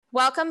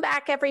Welcome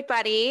back,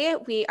 everybody.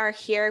 We are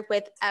here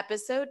with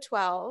episode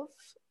 12.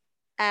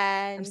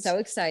 And I'm so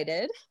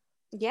excited.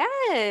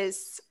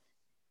 Yes.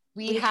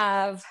 We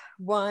have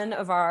one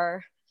of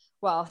our,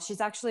 well,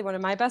 she's actually one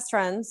of my best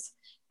friends.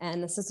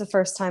 And this is the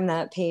first time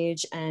that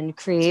Paige and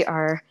Cree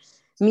are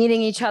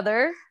meeting each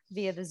other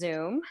via the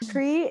Zoom.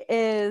 Cree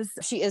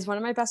she is one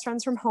of my best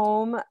friends from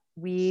home.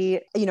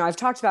 I've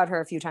talked about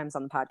her a few times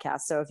on the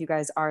podcast. So if you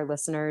guys are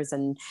listeners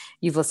and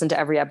you've listened to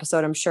every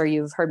episode, I'm sure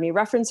you've heard me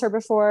reference her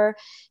before.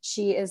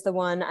 She is the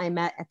one I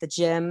met at the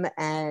gym,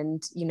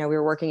 and, we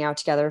were working out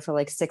together for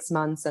like 6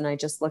 months, and I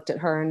just looked at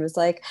her and was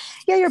like,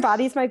 yeah, your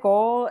body's my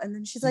goal. And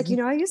then she's like,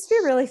 I used to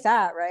be really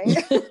fat, right?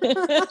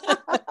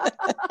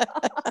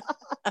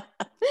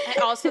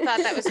 I also thought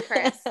that was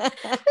Chris.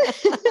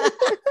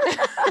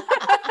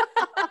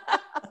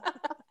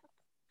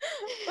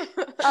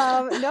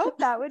 Nope,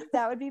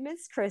 that would be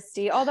Miss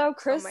Christy. Although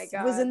Chris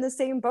was in the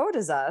same boat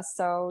as us,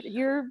 so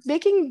you're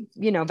making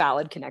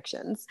valid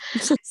connections.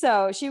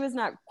 So she was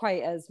not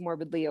quite as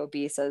morbidly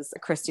obese as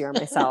Christy or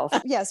myself.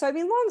 Yeah. So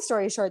long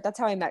story short, that's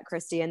how I met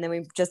Christy, and then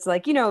we just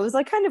it was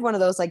like kind of one of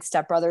those like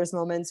stepbrothers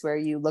moments where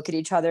you look at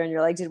each other and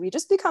you're like, did we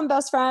just become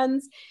best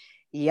friends?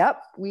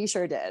 Yep, we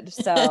sure did.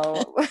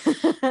 So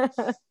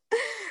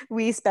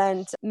we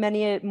spent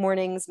many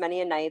mornings,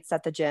 many nights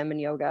at the gym and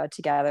yoga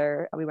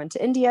together. We went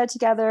to India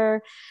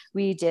together.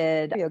 We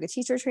did yoga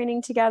teacher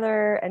training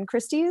together. And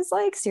Christy's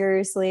like,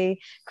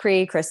 seriously,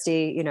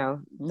 Christy,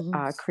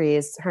 Cree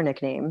is her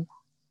nickname.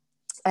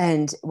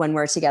 And when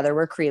we're together,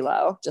 we're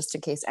Creelo, just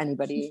in case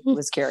anybody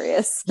was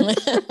curious.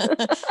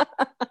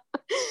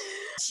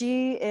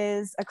 She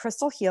is a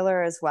crystal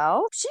healer as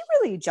well. She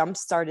really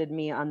jump-started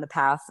me on the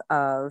path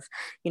of,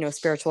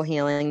 spiritual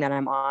healing that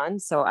I'm on.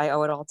 So I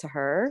owe it all to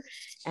her.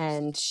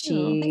 And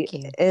she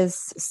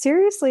is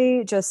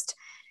seriously just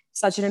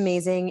such an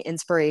amazing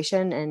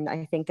inspiration. And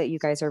I think that you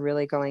guys are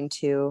really going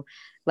to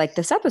like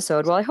this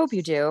episode. Well, I hope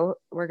you do.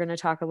 We're going to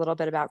talk a little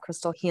bit about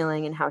crystal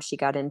healing and how she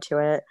got into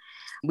it.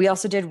 We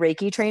also did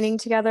Reiki training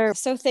together.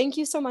 So thank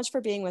you so much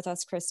for being with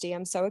us, Christy.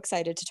 I'm so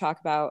excited to talk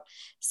about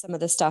some of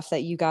the stuff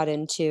that you got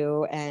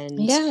into. And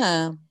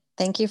yeah,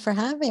 thank you for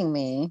having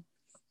me.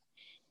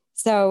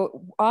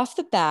 So off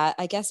the bat,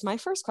 I guess my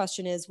first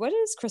question is, what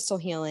is crystal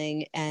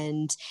healing?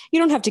 And you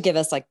don't have to give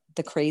us like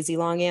the crazy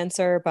long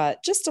answer,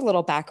 but just a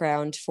little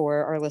background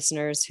for our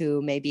listeners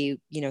who may be,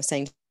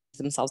 saying to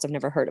themselves, I've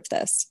never heard of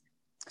this.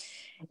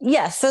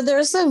 Yes. So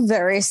there's a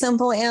very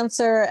simple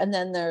answer, and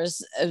then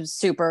there's a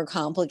super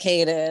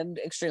complicated,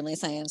 extremely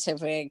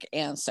scientific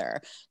answer.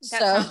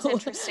 That sounds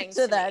interesting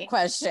to that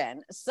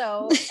question.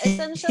 So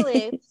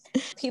essentially,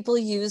 people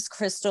use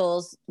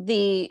crystals.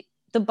 The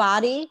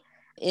body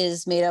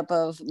is made up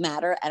of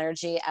matter,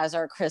 energy, as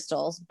are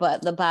crystals,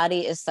 but the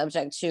body is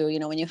subject to,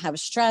 when you have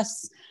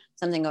stress,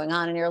 something going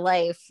on in your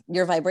life,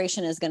 your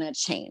vibration is going to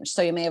change.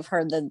 So you may have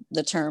heard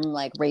the term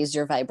like raise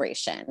your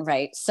vibration,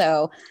 right?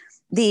 So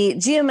the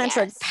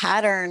geometric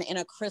pattern in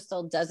a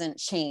crystal doesn't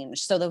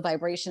change. So the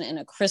vibration in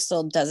a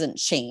crystal doesn't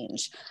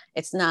change.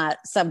 It's not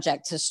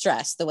subject to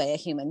stress the way a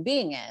human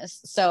being is.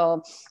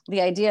 So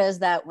the idea is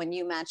that when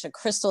you match a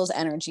crystal's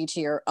energy to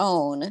your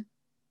own,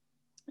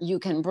 you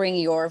can bring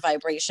your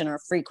vibration or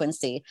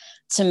frequency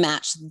to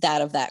match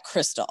that of that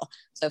crystal.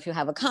 So if you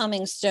have a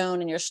calming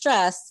stone and you're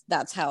stressed,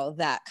 that's how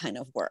that kind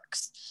of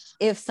works.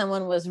 If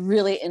someone was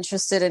really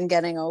interested in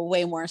getting a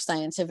way more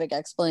scientific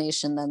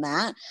explanation than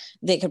that,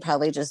 they could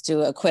probably just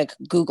do a quick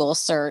Google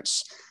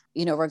search,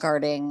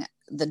 regarding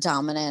the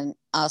dominant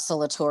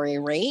oscillatory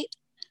rate,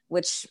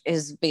 which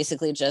is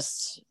basically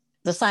just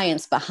the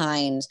science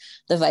behind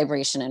the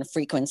vibration and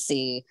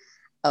frequency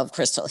of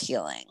crystal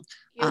healing.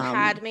 You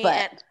had me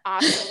at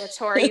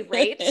oscillatory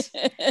rate,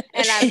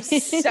 and I'm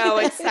so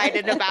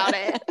excited about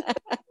it.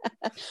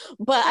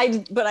 But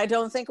I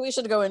don't think we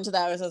should go into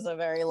that. This is a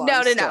very long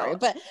story. No.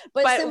 But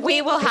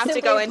we will have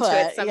to go into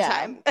it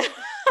sometime.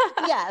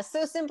 Yeah.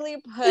 So simply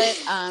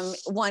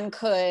put, one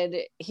could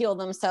heal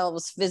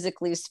themselves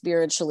physically,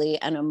 spiritually,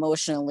 and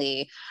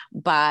emotionally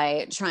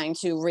by trying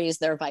to raise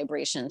their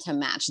vibration to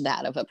match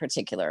that of a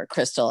particular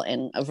crystal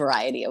in a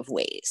variety of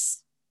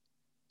ways.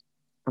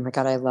 Oh my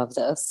God, I love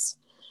this.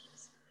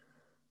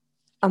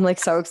 I'm like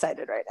so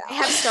excited right now. I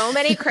have so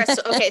many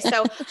crystals. Okay,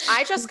 so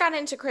I just got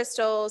into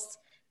crystals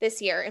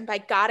this year, and by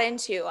got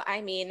into,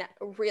 I mean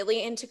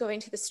really into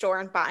going to the store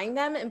and buying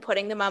them and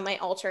putting them on my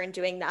altar and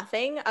doing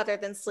nothing other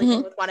than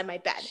sleeping with one in my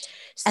bed.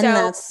 So, and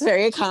that's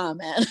very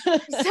common.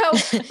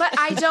 But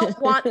I don't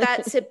want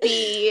that to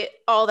be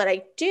all that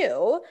I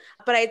do.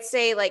 But I'd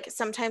say like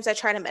sometimes I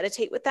try to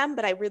meditate with them,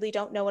 but I really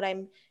don't know what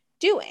I'm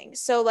doing.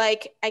 So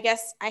like, I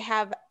guess I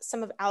have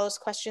some of Alo's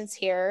questions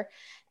here.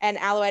 And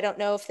Alo, I don't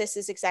know if this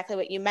is exactly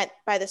what you meant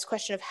by this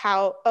question of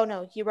how, oh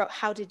no, you wrote,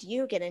 how did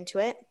you get into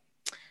it?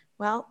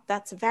 Well,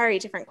 that's a very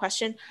different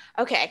question.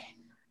 Okay.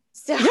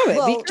 So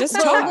we just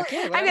talk.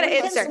 Yeah, I'm going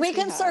to answer. We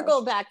can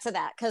circle back to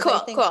that because I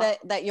think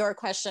that your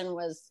question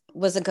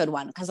was a good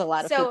one because a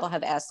lot of people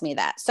have asked me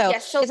that. So,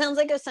 it sounds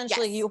like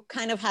essentially you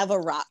kind of have a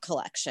rock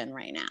collection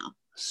right now.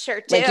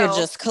 Sure do. Like you're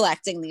just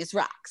collecting these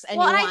rocks.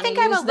 And I think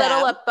I'm a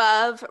little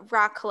above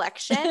rock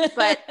collection,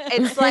 but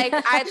it's like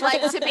I'd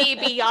like to be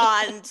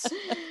beyond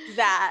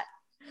that.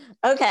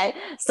 Okay.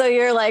 So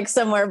you're like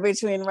somewhere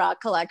between rock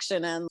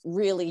collection and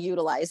really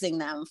utilizing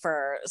them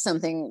for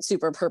something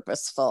super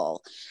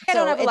purposeful. I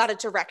don't have a lot of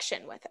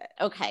direction with it.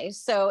 Okay.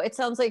 So it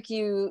sounds like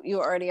you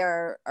already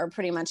are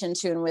pretty much in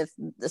tune with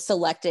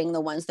selecting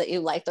the ones that you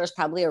like. There's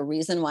probably a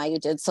reason why you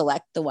did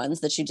select the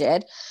ones that you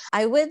did.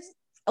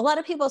 A lot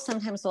of people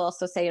sometimes will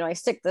also say, I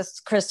stick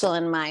this crystal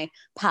in my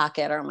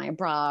pocket or my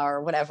bra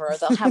or whatever.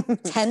 They'll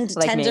have 10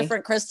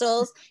 different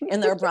crystals in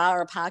their bra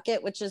or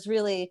pocket, which is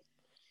really,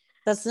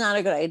 that's not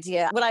a good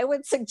idea. What I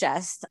would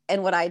suggest,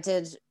 and what I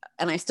did,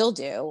 and I still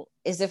do,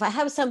 is if I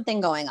have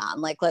something going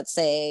on, like let's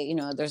say,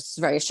 there's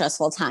a very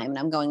stressful time and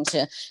I'm going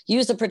to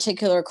use a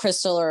particular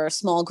crystal or a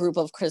small group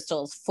of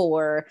crystals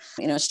for,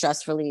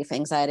 stress relief,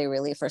 anxiety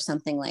relief, or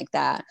something like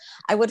that.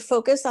 I would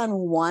focus on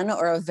one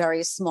or a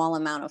very small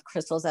amount of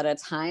crystals at a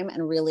time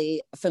and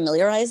really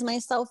familiarize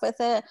myself with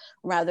it,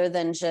 rather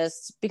than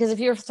just, because if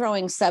you're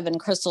throwing 7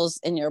 crystals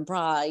in your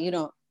bra, you're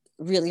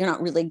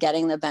not really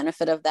getting the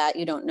benefit of that.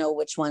 You don't know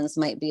which ones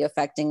might be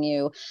affecting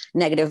you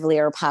negatively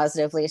or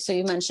positively. So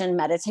you mentioned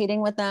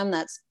meditating with them.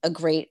 That's a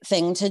great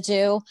thing to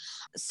do.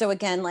 So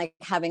again, like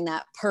having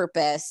that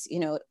purpose,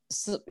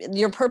 so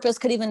your purpose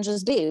could even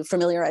just be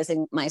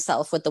familiarizing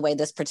myself with the way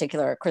this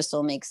particular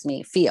crystal makes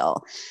me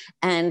feel.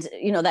 And,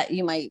 that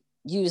you might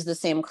use the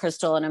same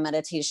crystal in a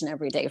meditation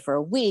every day for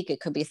a week.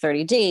 It could be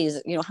 30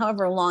 days,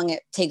 however long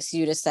it takes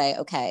you to say,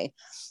 okay,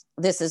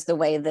 this is the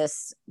way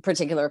this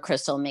particular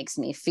crystal makes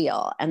me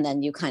feel. And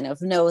then you kind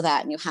of know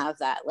that, and you have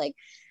that. Like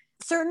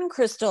certain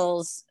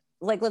crystals,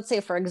 like let's say,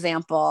 for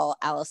example,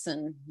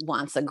 Allison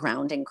wants a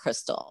grounding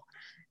crystal.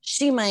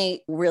 She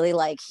might really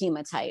like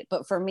hematite,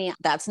 but for me,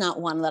 that's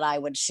not one that I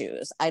would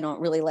choose. I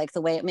don't really like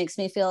the way it makes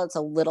me feel. It's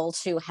a little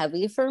too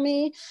heavy for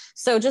me.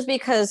 So just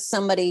because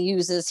somebody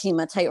uses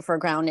hematite for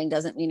grounding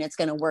doesn't mean it's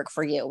going to work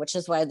for you, which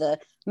is why the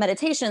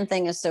meditation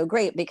thing is so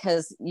great,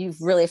 because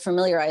you've really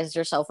familiarized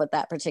yourself with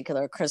that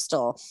particular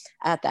crystal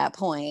at that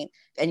point,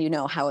 and you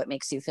know how it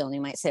makes you feel. And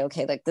you might say,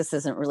 okay, like this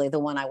isn't really the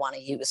one I want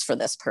to use for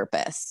this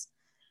purpose.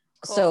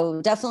 Cool.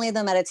 So definitely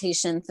the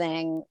meditation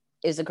thing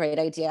is a great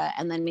idea.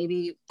 And then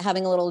maybe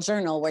having a little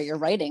journal where you're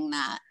writing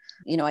that,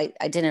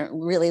 I didn't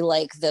really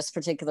like this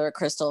particular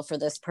crystal for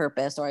this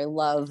purpose, or I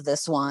love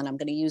this one. I'm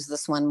going to use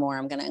this one more.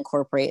 I'm going to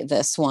incorporate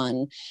this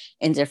one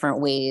in different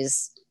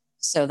ways.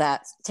 So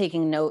that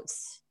taking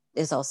notes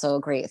is also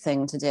a great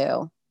thing to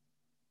do.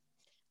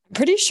 I'm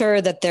pretty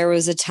sure that there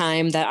was a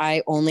time that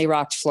I only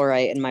rocked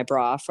fluorite in my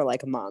bra for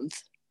like a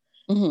month.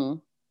 Mm-hmm.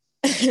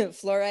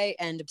 Fluorite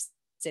and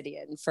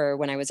obsidian for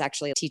when I was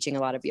actually teaching a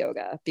lot of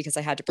yoga, because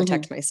I had to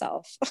protect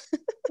myself.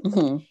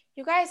 Mm-hmm.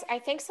 You guys, I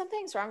think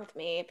something's wrong with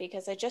me,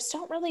 because I just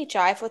don't really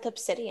jive with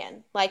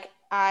obsidian. Like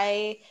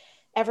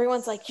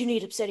everyone's like, you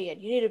need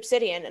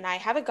obsidian. And I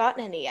haven't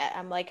gotten any yet.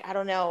 I'm like, I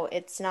don't know.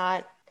 It's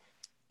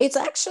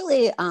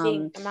actually,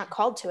 I'm not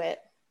called to it.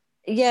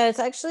 Yeah, it's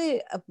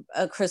actually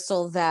a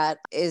crystal that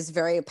is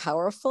very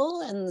powerful.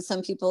 And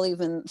some people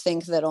even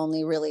think that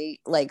only really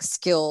like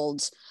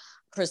skilled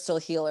crystal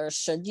healers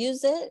should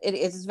use it. It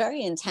is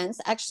very intense.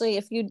 Actually,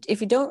 if you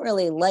don't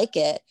really like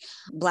it,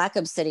 black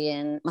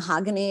obsidian,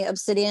 mahogany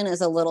obsidian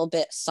is a little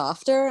bit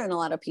softer, and a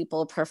lot of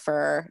people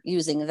prefer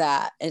using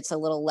that. It's a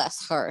little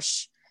less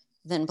harsh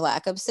than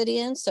black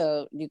obsidian,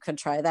 so you could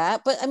try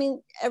that. But I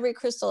mean, every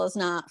crystal is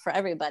not for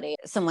everybody.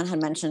 Someone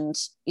had mentioned,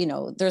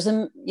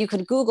 you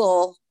could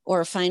Google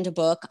or find a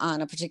book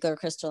on a particular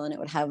crystal and it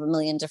would have a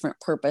million different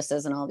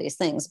purposes and all these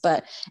things,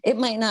 but it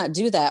might not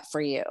do that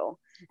for you,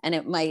 and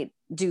it might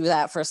do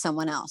that for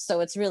someone else.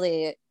 So it's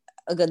really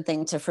a good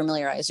thing to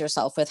familiarize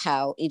yourself with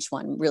how each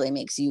one really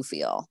makes you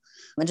feel.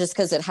 And just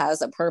because it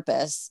has a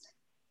purpose,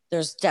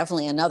 there's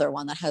definitely another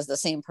one that has the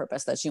same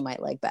purpose that you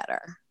might like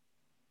better.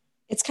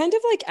 It's kind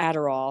of like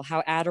Adderall,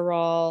 how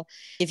Adderall,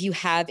 if you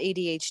have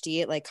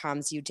ADHD, it like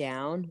calms you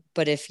down.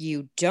 But if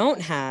you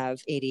don't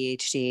have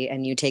ADHD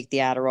and you take the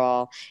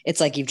Adderall, it's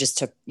like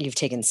you've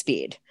taken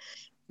speed,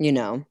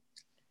 Mm-hmm.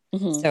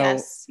 So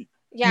yes.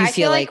 Yeah, I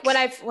feel like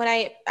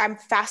I'm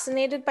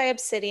fascinated by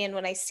obsidian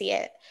when I see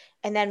it.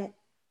 And then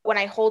when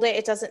I hold it,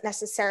 it doesn't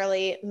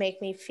necessarily make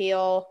me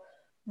feel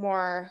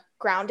more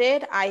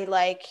grounded. I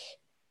like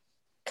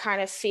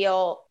kind of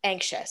feel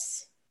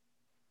anxious.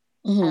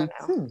 Mm-hmm.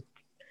 I don't know.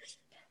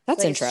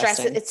 That's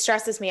interesting. It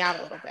stresses me out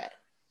a little bit,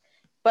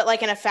 but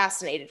like in a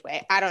fascinated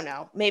way. I don't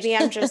know. Maybe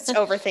I'm just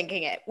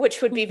overthinking it,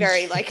 which would be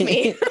very like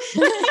me.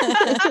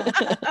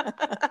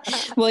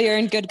 Well, you're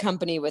in good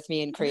company with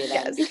me and Cree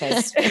then,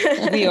 because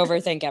we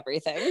overthink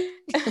everything.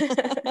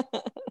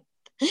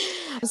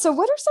 So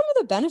what are some of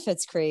the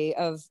benefits, Cree,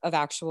 of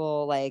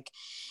actual like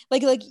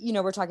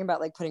we're talking about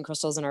like putting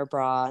crystals in our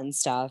bra and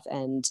stuff.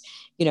 And,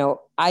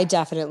 I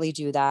definitely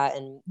do that.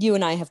 And you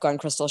and I have gone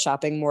crystal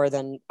shopping more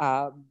than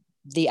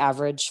the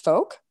average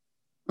folk.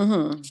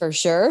 Mm-hmm. For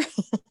sure.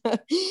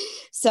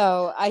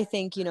 So I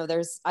think,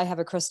 I have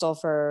a crystal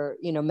for,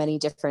 many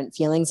different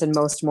feelings, and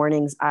most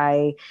mornings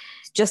I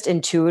just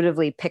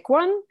intuitively pick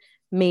one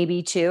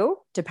maybe 2,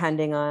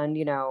 depending on,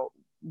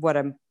 what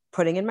I'm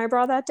putting in my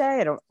bra that day.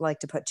 I don't like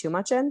to put too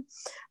much in.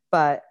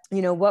 But,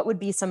 what would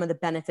be some of the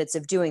benefits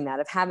of doing that,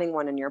 of having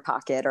one in your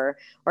pocket or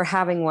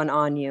having one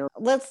on you?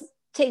 Let's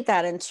take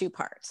that in 2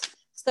 parts.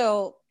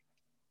 So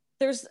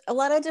there's a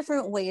lot of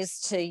different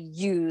ways to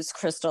use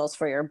crystals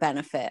for your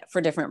benefit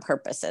for different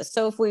purposes.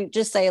 So if we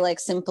just say like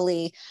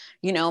simply,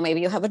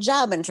 maybe you have a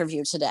job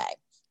interview today.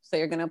 So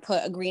you're going to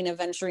put a green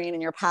aventurine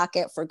in your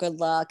pocket for good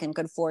luck and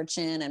good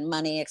fortune and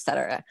money,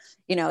 etc.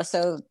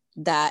 So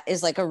that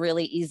is like a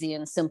really easy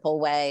and simple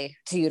way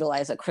to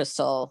utilize a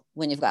crystal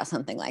when you've got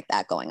something like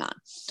that going on.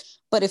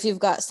 But if you've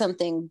got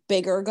something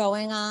bigger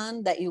going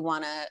on that you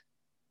want to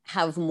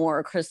have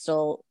more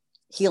crystal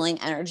healing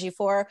energy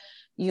for,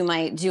 you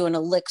might do an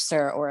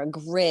elixir or a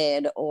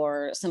grid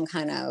or some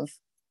kind of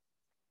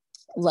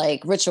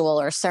like ritual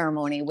or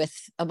ceremony with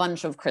a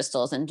bunch of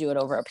crystals and do it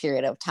over a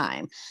period of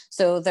time.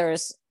 So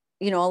there's,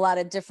 a lot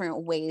of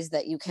different ways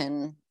that you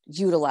can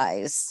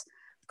utilize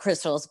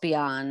crystals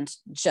beyond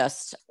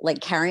just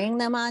like carrying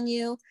them on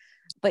you.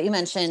 But you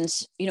mentioned,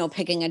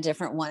 picking a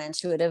different one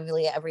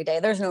intuitively every day.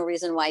 There's no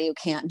reason why you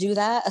can't do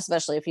that,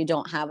 especially if you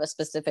don't have a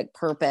specific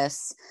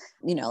purpose.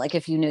 Like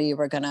if you knew you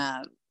were going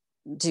to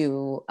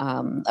do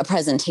a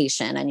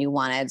presentation and you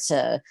wanted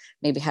to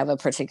maybe have a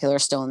particular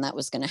stone that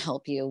was going to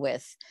help you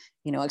with,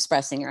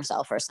 expressing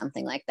yourself or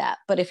something like that.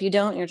 But if you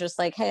don't, you're just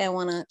like, hey, I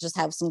want to just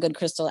have some good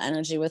crystal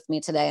energy with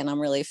me today, and I'm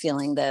really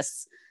feeling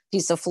this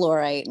piece of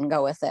fluorite and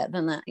go with it,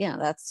 then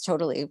that's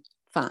totally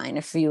fine.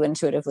 If you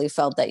intuitively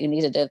felt that you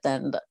needed it,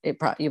 then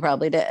you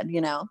probably did,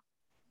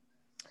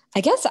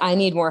 I guess I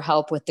need more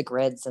help with the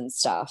grids and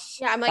stuff.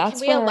 Yeah, I'm like,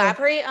 can we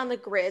elaborate on the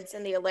grids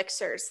and the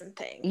elixirs and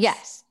things?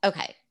 Yes.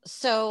 Okay.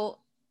 So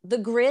the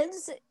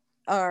grids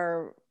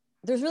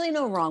there's really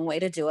no wrong way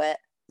to do it.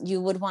 You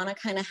would want to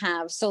kind of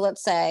have, so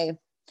let's say,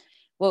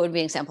 what would be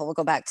an example? We'll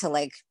go back to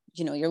like,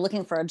 you're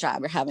looking for a job,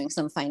 you're having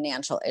some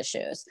financial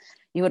issues.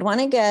 You would want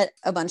to get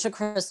a bunch of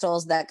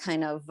crystals that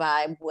kind of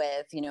vibe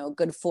with,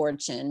 good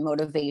fortune,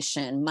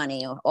 motivation,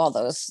 money, all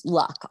those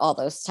luck, all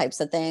those types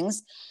of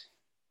things.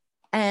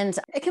 And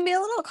it can be a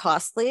little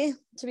costly,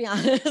 to be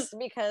honest,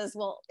 because,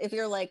 if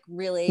you're like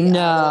really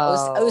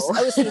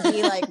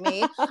OCD like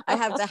me, I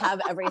have to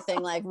have everything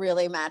like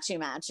really matchy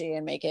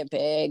and make it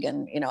big.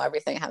 And,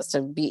 everything has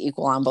to be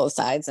equal on both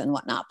sides and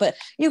whatnot. But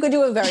you could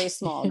do a very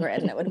small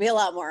grid and it would be a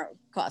lot more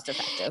cost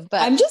effective.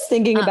 But I'm just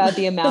thinking about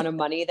the amount of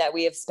money that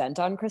we have spent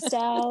on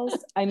crystals.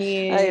 I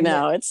mean, I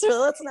know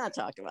let's not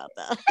talk about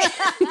that.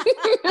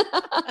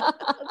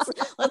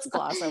 let's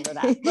gloss over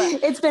that.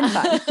 But it's been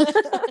fun.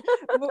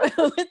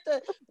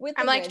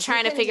 I'm like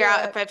trying to figure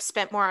out if I've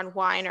spent more on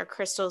wine or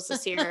crystals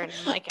this year, and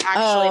I'm like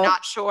actually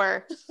not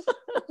sure.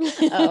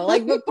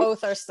 But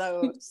both are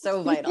so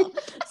vital.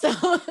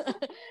 So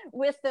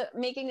with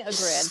making a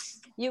grid,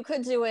 you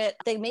could do it.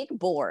 They make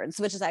boards,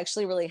 which is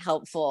actually really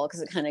helpful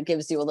because it kind of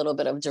gives you a little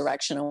bit of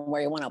direction on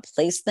where you want to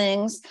place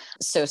things.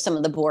 So some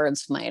of the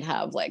boards might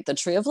have like the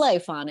tree of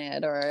life on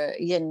it, or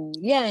yin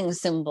yang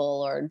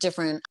symbol, or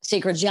different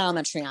sacred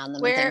geometry on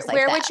them. Where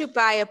would you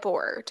buy a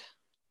board?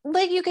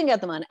 Like you can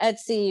get them on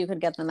Etsy. You could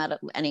get them at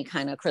any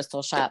kind of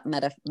crystal shop,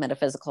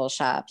 metaphysical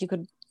shop. You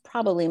could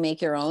probably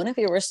make your own if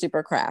you were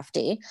super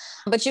crafty.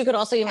 But you could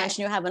also, you mentioned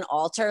you have an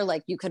altar,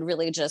 like you could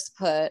really just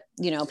put,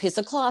 a piece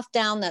of cloth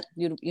down that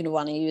you'd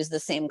want to use the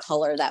same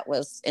color that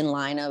was in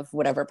line of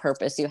whatever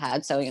purpose you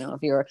had. So,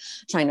 if you're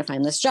trying to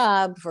find this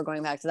job, if we're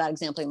going back to that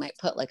example, you might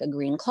put like a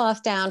green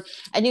cloth down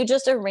and you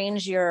just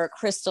arrange your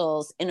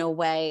crystals in a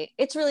way.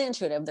 It's really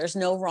intuitive. There's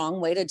no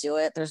wrong way to do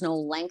it. There's no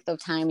length of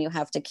time you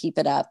have to keep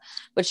it up,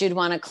 but you'd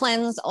want to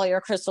cleanse all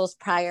your crystals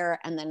prior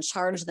and then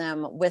charge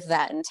them with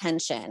that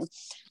intention.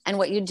 And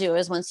what you do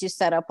is once you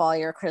set up all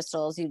your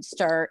crystals, you'd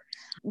start,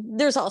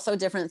 there's also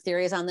different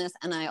theories on this.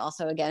 And I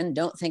also, again,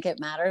 don't think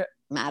it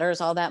matters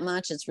all that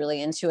much. It's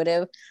really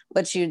intuitive,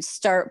 but you'd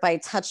start by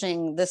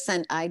touching the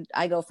center.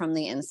 I go from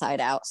the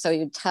inside out. So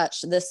you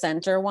touch the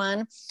center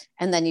one,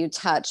 and then you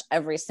touch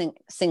every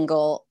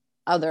single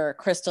other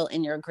crystal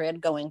in your grid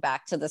going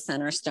back to the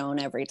center stone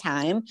every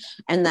time.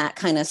 And that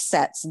kind of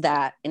sets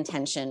that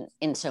intention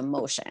into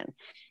motion.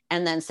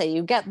 And then say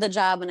you get the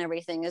job and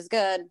everything is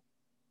good,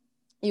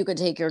 you could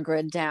take your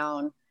grid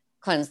down,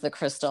 cleanse the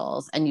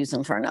crystals, and use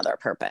them for another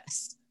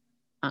purpose.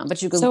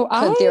 But you could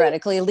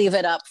theoretically leave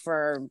it up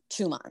for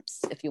 2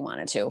 months if you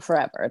wanted to,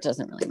 forever. It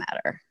doesn't really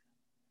matter.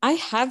 I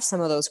have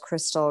some of those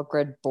crystal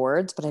grid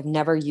boards, but I've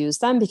never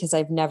used them because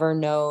I've never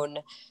known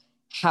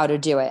how to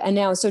do it. And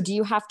now, so do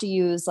you have to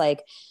use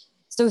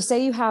so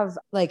say you have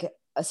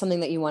something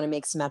that you want to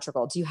make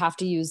symmetrical. Do you have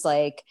to use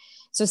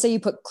so say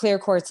you put clear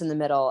quartz in the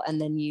middle and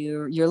then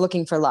you're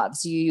looking for love.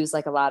 So you use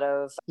a lot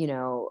of,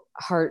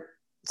 heart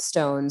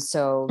stones,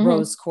 so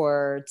rose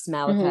quartz,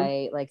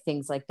 malachite,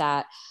 things like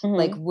that.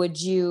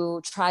 Would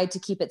you try to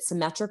keep it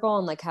symmetrical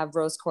and have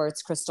rose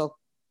quartz, crystal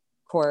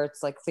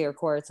quartz, clear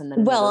quartz, and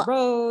then another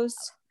rose?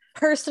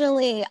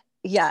 Personally,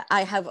 yeah,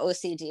 I have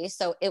OCD,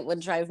 so it would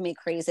drive me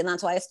crazy, and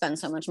that's why I spend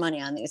so much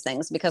money on these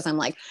things, because I'm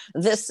like,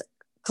 this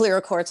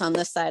clear quartz on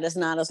this side is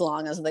not as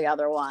long as the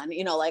other one.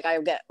 You know, like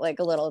I get like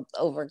a little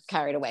over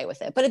carried away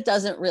with it, but it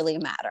doesn't really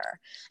matter.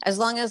 As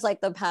long as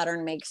like the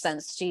pattern makes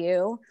sense to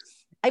you.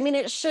 I mean,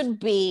 it should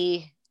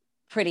be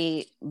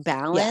pretty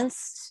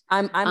balanced.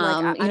 Yeah.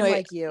 I'm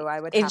like you. I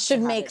would. It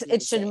should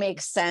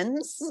make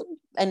sense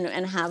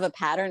and have a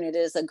pattern. It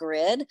is a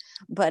grid,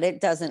 but it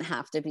doesn't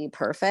have to be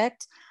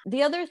perfect.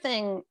 The other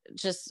thing,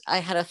 just I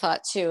had a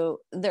thought too.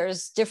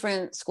 There's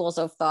different schools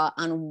of thought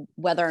on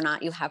whether or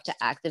not you have to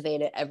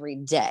activate it every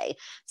day.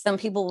 Some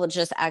people will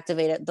just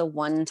activate it the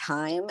one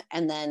time,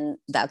 and then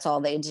that's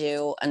all they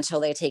do until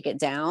they take it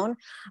down.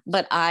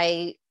 But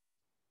I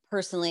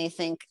personally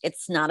think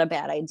it's not a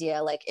bad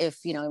idea, like if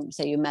you know,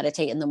 say you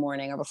meditate in the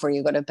morning or before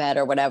you go to bed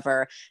or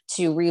whatever,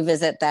 to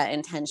revisit that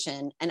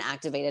intention and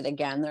activate it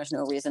again. There's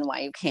no reason why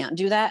you can't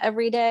do that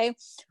every day,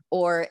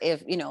 or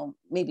if you know,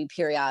 maybe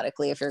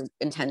periodically if your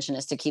intention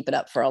is to keep it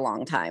up for a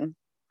long time.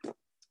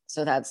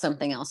 So that's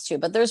something else too,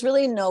 but there's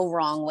really no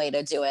wrong way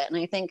to do it. And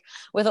I think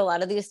with a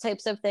lot of these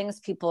types of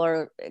things, people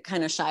are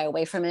kind of shy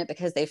away from it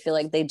because they feel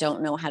like they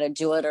don't know how to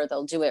do it or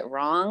they'll do it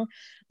wrong.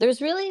 There's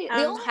really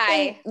the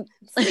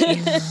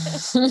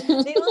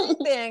only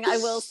thing I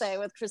will say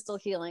with crystal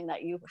healing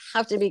that you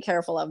have to be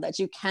careful of, that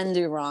you can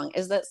do wrong,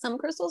 is that some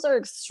crystals are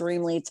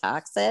extremely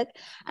toxic.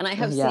 And I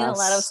have seen a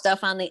lot of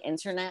stuff on the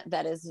internet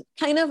that is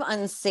kind of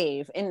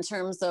unsafe in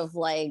terms of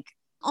like,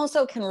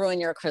 also can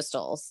ruin your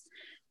crystals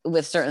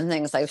with certain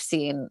things I've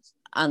seen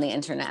on the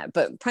internet,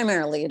 but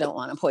primarily you don't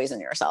want to poison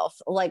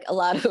yourself. Like a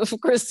lot of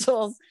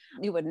crystals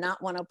you would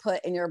not want to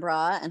put in your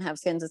bra and have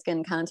skin to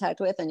skin contact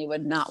with, and you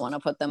would not want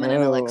to put them in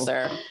an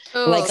elixir.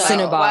 Like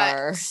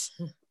cinnabar,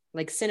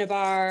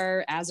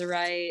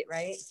 azurite,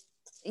 right?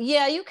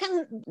 Yeah, you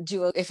can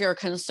do, if you're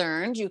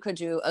concerned, you could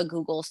do a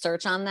Google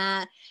search on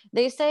that.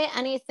 They say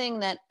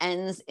anything that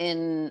ends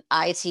in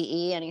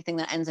ITE, anything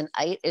that ends in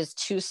ite is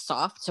too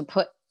soft to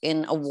put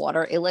in a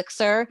water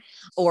elixir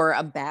or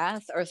a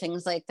bath or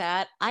things like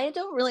that. I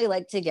don't really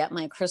like to get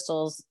my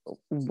crystals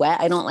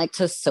wet. I don't like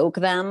to soak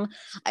them.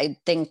 I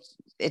think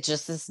it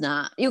just is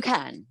not, you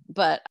can,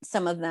 but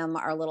some of them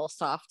are a little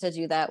soft to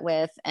do that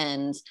with.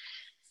 And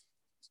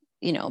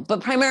you know,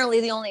 but primarily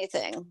the only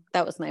thing,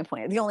 that was my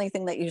point, the only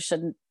thing that you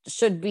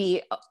should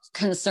be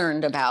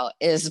concerned about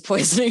is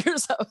poisoning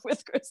yourself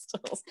with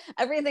crystals.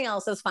 Everything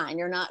else is fine.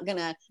 You're not going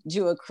to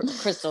do a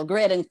crystal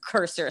grid and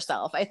curse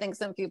yourself. I think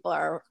some people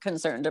are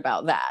concerned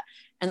about that,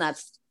 and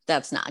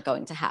that's not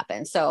going to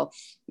happen. So,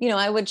 you know,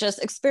 I would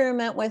just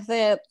experiment with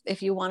it.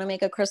 If you want to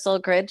make a crystal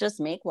grid,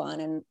 just make one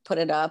and put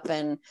it up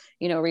and,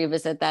 you know,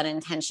 revisit that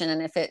intention.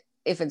 And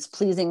if it's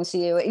pleasing to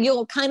you,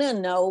 you'll kind of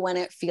know when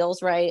it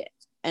feels right.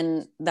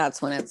 And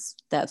that's when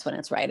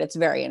it's right. It's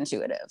very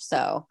intuitive.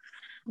 So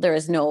there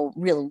is no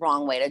real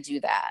wrong way to do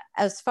that.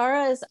 As far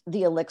as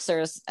the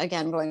elixirs,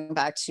 again, going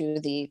back to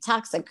the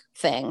toxic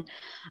thing,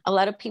 a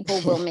lot of people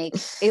will make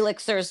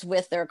elixirs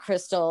with their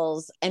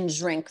crystals and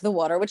drink the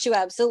water, which you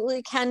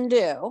absolutely can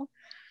do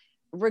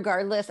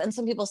regardless. And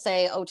some people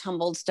say, oh,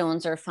 tumbled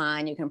stones are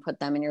fine. You can put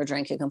them in your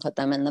drink. You can put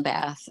them in the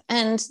bath.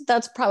 And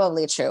that's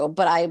probably true.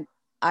 But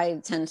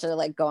I tend to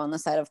like go on the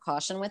side of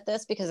caution with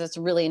this because it's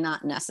really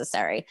not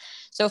necessary.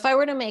 So if I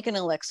were to make an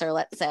elixir,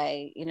 let's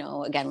say, you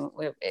know, again,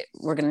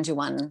 we're going to do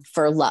one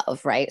for love,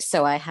 right?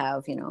 So I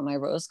have, you know, my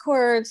rose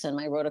quartz and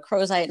my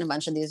rhodochrosite and a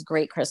bunch of these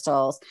great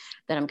crystals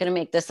that I'm going to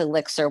make this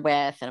elixir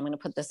with. And I'm going to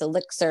put this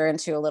elixir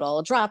into a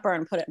little dropper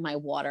and put it in my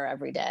water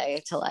every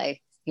day till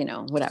I, you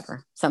know,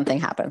 whatever, something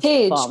happens.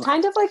 Paige,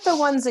 kind of like the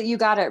ones that you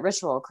got at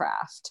Ritual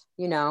Craft,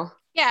 you know?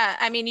 Yeah.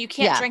 I mean, you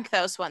can't drink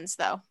those ones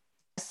though.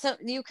 So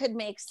you could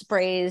make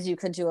sprays, you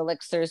could do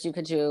elixirs, you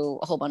could do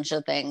a whole bunch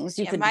of things.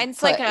 Mine's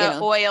put, like an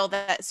oil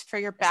that's for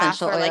your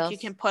bath, or like you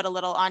can put a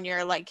little on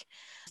your like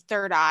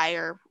third eye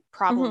or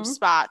problem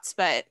spots,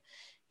 but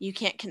you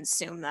can't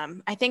consume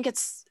them. I think it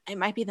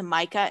might be the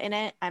mica in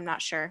it. I'm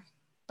not sure.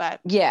 But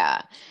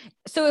yeah.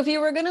 So if you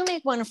were going to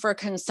make one for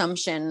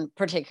consumption,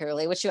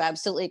 particularly, which you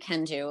absolutely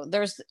can do,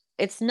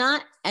 it's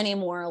not any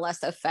more or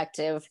less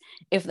effective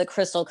if the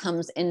crystal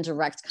comes in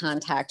direct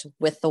contact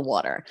with the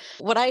water.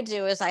 What I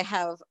do is I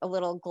have a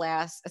little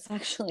glass. It's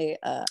actually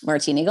a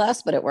martini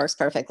glass, but it works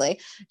perfectly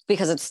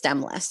because it's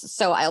stemless.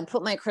 So I'll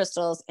put my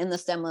crystals in the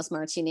stemless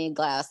martini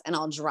glass and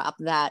I'll drop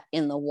that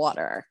in the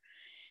water.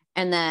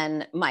 And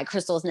then my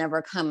crystals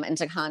never come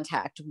into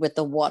contact with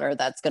the water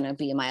that's going to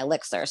be my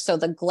elixir. So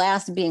the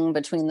glass being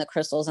between the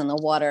crystals and the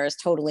water is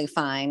totally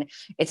fine.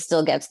 It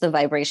still gets the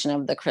vibration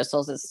of the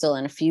crystals. It's still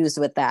infused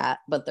with that,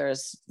 but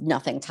there's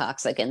nothing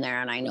toxic in there.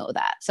 And I know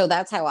that. So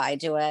that's how I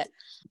do it.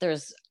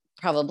 There's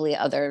probably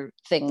other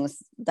things.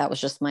 That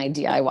was just my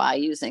DIY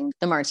using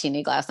the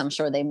martini glass. I'm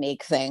sure they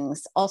make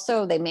things.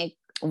 Also, they make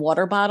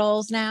water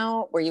bottles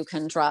now where you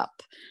can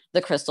drop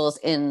the crystals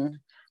in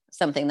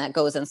something that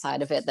goes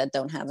inside of it that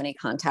don't have any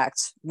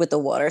contact with the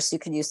water. So you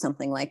could use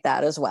something like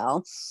that as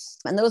well.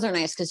 And those are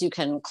nice because you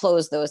can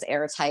close those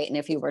airtight. And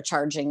if you were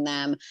charging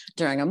them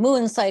during a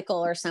moon cycle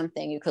or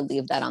something, you could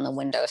leave that on the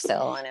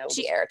windowsill and it would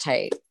be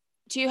airtight.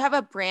 Do you have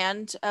a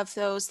brand of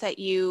those that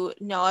you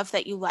know of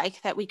that you like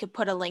that we could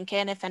put a link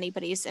in if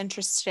anybody's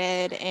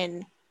interested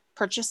in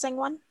purchasing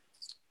one?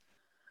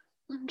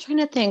 I'm trying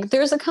to think.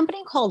 There's a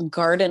company called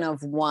Garden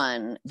of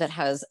One that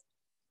has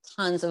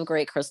tons of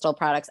great crystal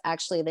products.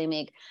 Actually, they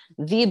make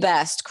the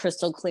best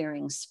crystal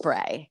clearing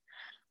spray.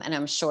 And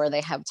I'm sure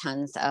they have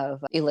tons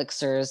of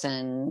elixirs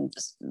and,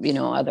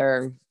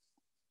 other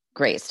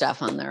great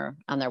stuff on their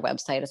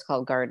website. It's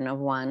called Garden of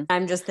One.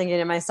 I'm just thinking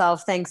to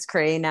myself, thanks,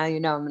 Cree. Now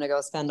I'm going to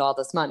go spend all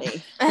this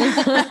money.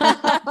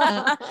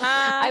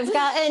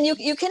 And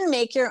you can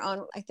make your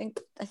own. I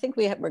think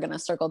we're going to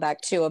circle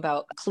back too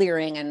about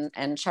clearing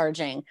and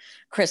charging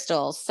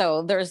crystals.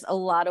 So there's a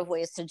lot of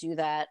ways to do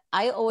that.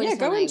 I always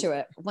go into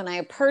it. When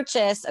I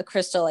purchase a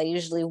crystal, I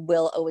usually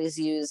will always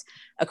use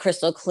a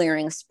crystal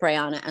clearing spray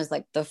on it as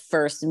like the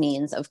first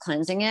means of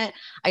cleansing it.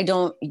 I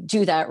don't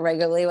do that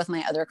regularly with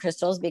my other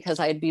crystals because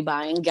I'd be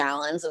buying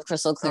gallons of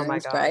crystal clearing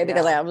spray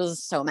because I have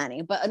so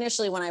many. But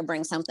initially when I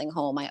bring something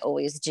home, I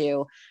always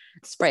do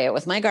spray it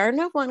with my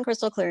Garden of One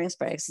crystal clearing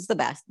spray. It's the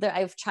best.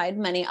 I've tried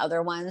many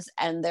other ones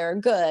and they're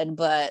good,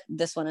 but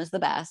this one is the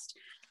best.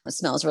 It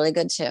smells really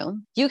good too.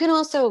 You can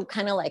also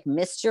kind of like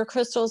mist your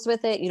crystals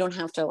with it. You don't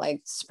have to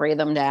like spray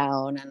them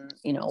down and,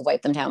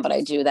 wipe them down. But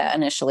I do that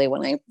initially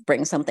when I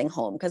bring something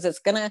home because it's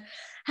going to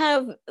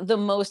have the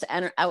most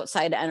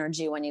outside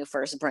energy when you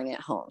first bring it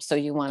home. So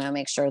you want to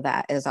make sure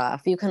that is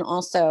off. You can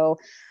also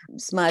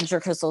smudge your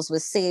crystals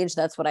with sage.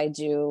 That's what I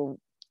do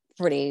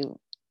pretty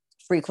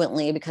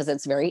frequently because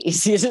it's very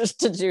easy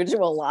to do to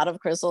a lot of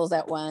crystals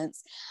at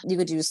once. You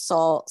could do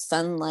salt,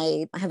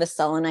 sunlight. I have a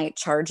selenite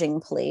charging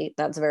plate.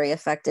 That's very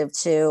effective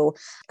too.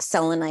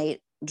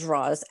 Selenite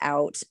draws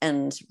out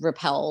and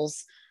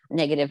repels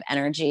negative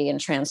energy and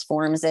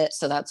transforms it.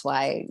 So that's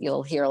why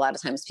you'll hear a lot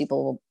of times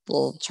people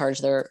will charge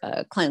their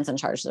cleanse and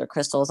charge their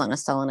crystals on a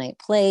selenite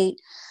plate.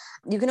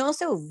 You can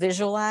also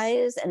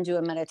visualize and do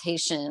a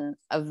meditation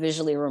of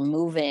visually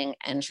removing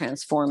and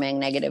transforming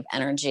negative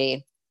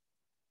energy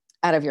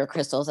out of your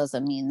crystals as a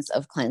means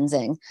of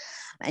cleansing.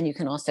 And you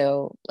can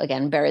also,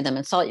 again, bury them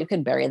in salt. You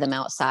could bury them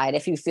outside.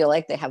 If you feel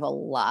like they have a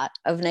lot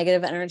of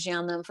negative energy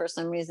on them for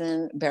some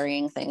reason,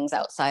 burying things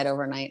outside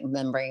overnight and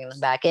then bringing them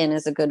back in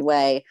is a good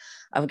way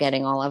of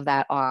getting all of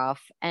that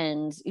off.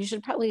 And you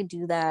should probably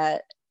do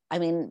that. I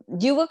mean,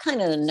 you will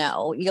kind of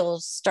know.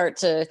 You'll start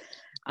to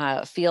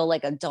feel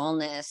like a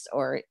dullness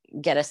or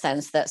get a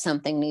sense that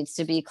something needs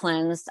to be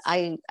cleansed.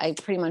 I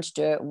pretty much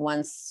do it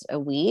once a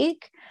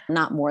week,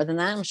 not more than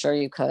that. I'm sure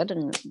you could,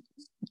 and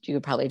you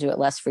could probably do it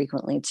less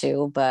frequently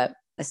too, but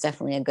it's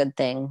definitely a good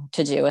thing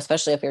to do,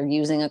 especially if you're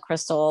using a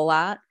crystal a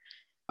lot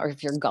or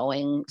if you're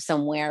going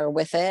somewhere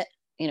with it,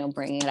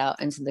 bringing it out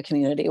into the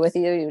community with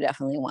you. You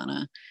definitely want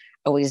to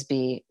always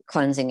be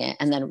cleansing it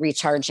and then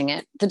recharging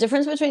it. The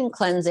difference between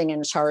cleansing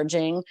and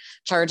charging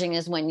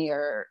is when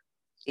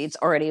it's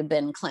already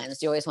been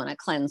cleansed. You always want to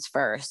cleanse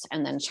first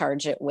and then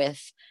charge it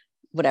with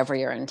whatever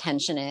your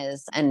intention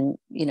is. And,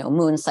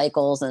 moon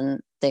cycles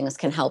and things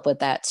can help with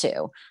that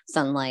too.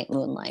 Sunlight,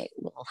 moonlight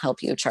will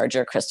help you charge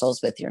your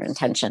crystals with your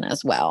intention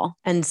as well.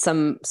 And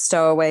some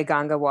stowaway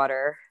Ganga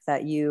water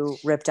that you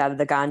ripped out of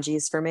the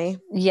Ganges for me.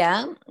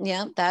 Yeah,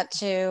 that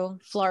too.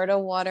 Florida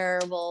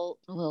water will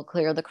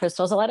clear the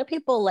crystals. A lot of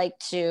people like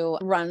to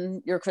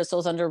run your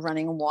crystals under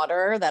running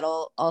water.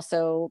 That'll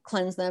also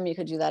cleanse them. You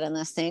could do that in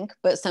the sink,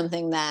 but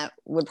something that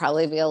would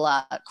probably be a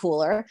lot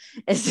cooler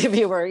is if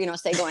you were,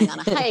 say going on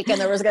a hike and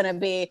there was going to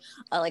be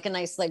like a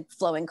nice like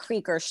flowing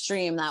creek or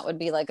stream. That would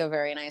be like a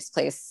very nice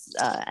place.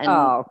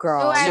 Oh,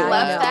 girl. I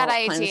love that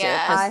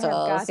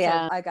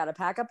idea. I got to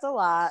pack up the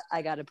lot.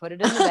 I got to put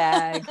it in the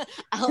bag.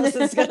 Alice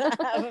is gonna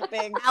have a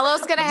big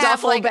Alice gonna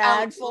have like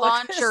a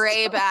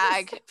lingerie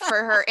bag for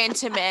her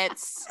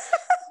intimates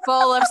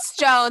full of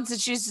stones, and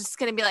she's just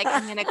gonna be like,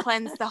 I'm gonna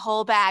cleanse the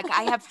whole bag.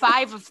 I have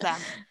 5 of them.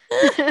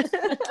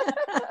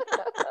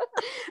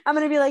 I'm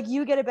gonna be like,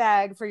 you get a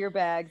bag for your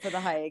bag for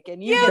the hike,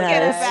 and you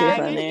get a bag,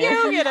 and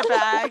you get a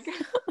bag.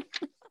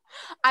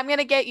 I'm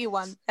gonna get you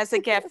one as a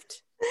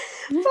gift.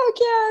 Fuck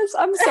yes,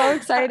 I'm so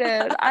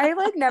excited. I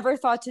never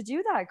thought to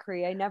do that,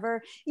 Cree. I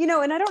never,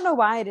 and I don't know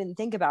why I didn't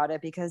think about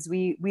it, because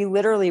we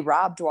literally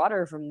robbed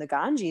water from the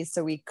Ganges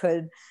so we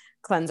could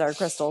cleanse our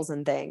crystals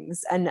and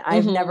things, and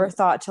I've never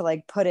thought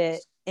to put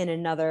it in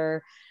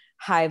another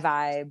high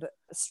vibe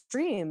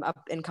stream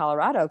up in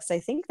Colorado, because I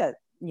think that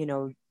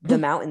the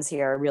mountains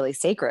here are really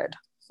sacred.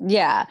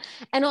 Yeah.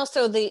 And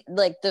also the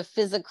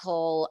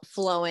physical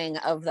flowing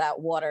of that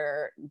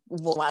water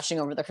washing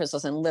over the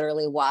crystals and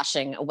literally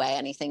washing away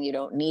anything you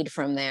don't need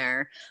from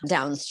there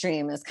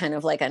downstream is kind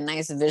of like a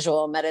nice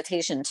visual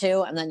meditation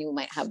too. And then you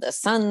might have the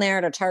sun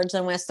there to charge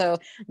them with. So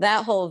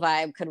that whole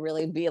vibe could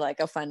really be like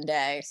a fun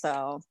day.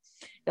 So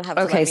you'll have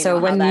to let me know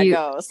when how that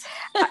goes.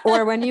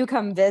 Or when you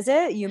come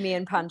visit, me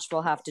and Punch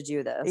will have to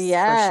do this.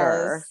 Yes. For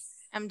sure.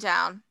 I'm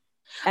down.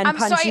 And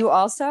Punch, you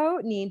also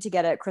need to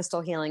get a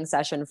crystal healing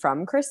session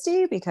from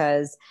Christy,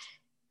 because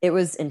it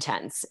was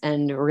intense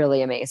and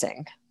really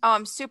amazing. Oh,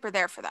 I'm super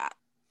there for that.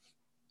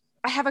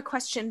 I have a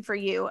question for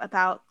you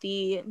about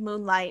the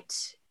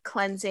moonlight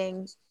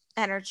cleansing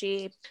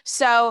energy.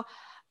 So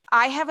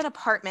I have an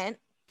apartment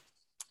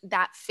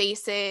that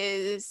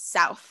faces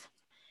south,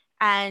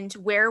 and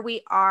where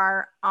we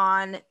are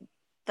on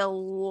the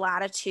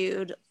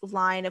latitude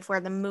line of where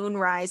the moon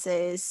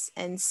rises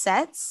and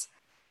sets.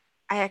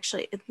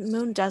 The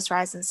moon does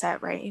rise and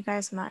set, right? You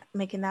guys, I'm not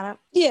making that up.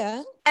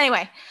 Yeah.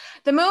 Anyway,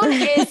 the moon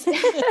is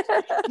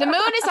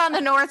on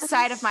the north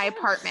side of my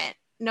apartment,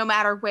 no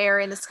matter where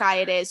in the sky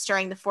it is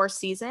during the 4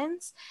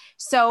 seasons.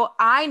 So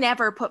I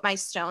never put my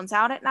stones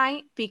out at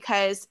night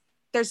because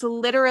there's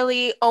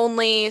literally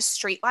only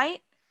street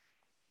light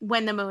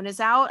when the moon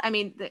is out. I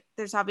mean,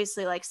 there's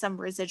obviously like some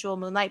residual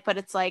moonlight, but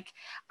it's like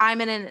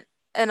I'm in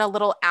a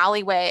little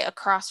alleyway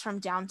across from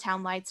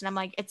downtown lights, and I'm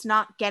like, it's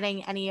not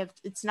getting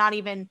it's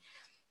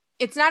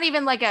not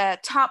even like a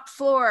top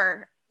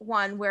floor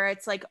one where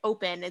it's like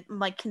open and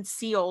like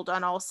concealed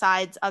on all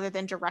sides other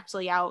than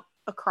directly out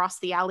across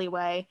the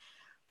alleyway.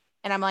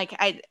 And I'm like,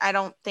 I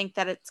don't think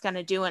that it's going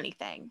to do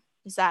anything.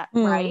 Is that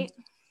right?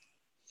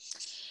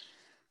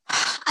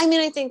 I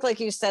mean, I think like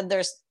you said,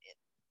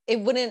 it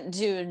wouldn't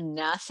do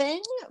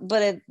nothing,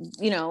 but it,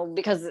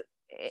 because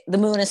the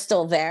moon is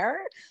still there,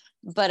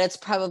 but it's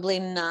probably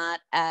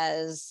not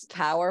as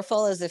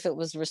powerful as if it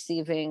was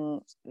receiving,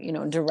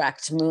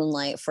 direct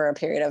moonlight for a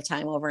period of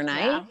time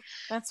overnight. Yeah,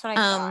 that's what I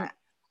thought.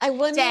 I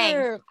wonder.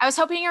 Dang, I was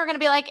hoping you were going to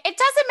be like, it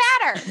doesn't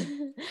matter.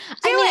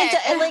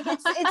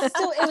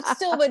 It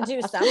still would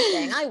do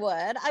something.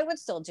 I would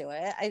still do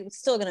it. I'm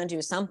still going to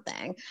do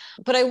something.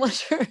 But I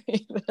wonder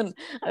even,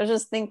 I was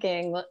just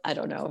thinking, I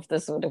don't know if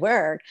this would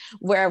work,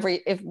 wherever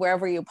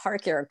you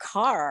park your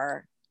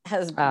car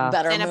has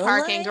better in a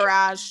parking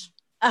garage.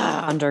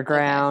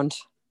 Underground.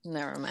 Okay.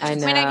 Never mind. I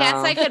know. I mean, I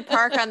guess I could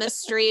park on the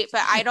street,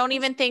 but I don't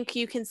even think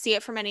you can see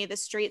it from any of the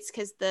streets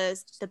because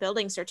the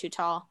buildings are too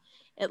tall.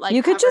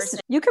 You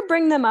could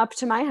bring them up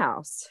to my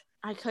house.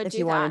 I could if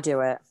you want to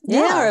do it.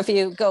 Yeah, or if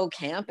you go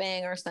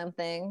camping or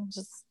something,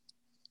 just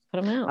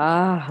put them out.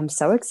 I'm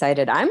so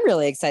excited. I'm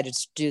really excited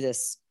to do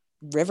this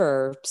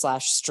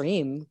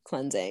river/stream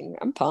cleansing.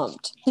 I'm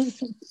pumped.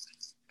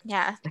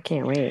 Yeah. I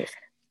can't wait.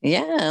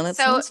 Yeah, that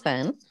sounds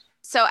fun.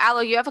 So, Aloe,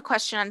 you have a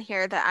question on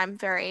here that I'm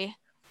very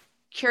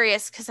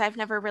curious because I've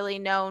never really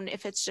known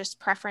if it's just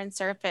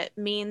preference or if it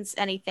means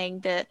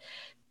anything.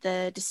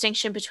 The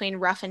distinction between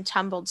rough and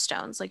tumbled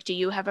stones. Like, do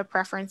you have a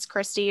preference,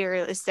 Christy,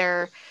 or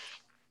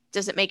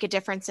does it make a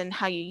difference in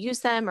how you use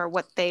them or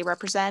what they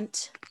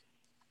represent?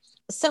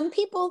 Some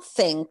people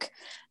think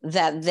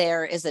that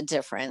there is a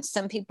difference.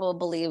 Some people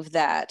believe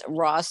that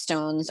raw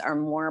stones are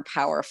more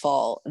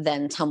powerful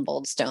than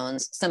tumbled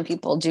stones. Some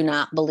people do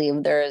not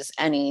believe there is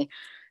any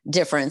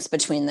difference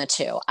between the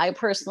two. I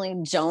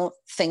personally don't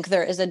think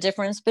there is a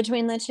difference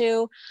between the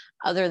two.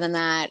 Other than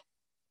that,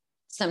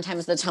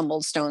 sometimes the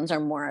tumbled stones are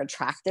more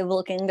attractive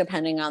looking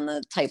depending on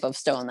the type of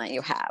stone that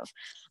you have.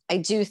 I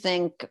do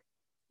think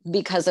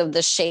because of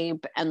the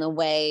shape and the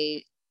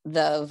way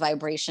the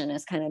vibration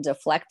is kind of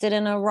deflected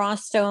in a raw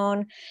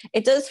stone,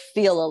 it does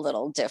feel a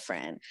little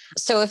different.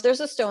 So if there's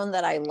a stone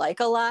that I like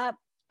a lot,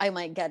 I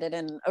might get it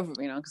in,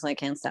 because I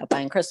can't stop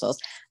buying crystals,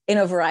 in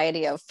a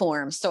variety of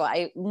forms. So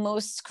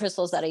most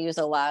crystals that I use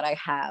a lot, I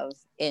have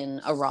in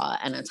a raw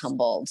and a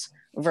tumbled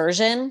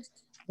version.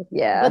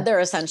 Yeah. But they're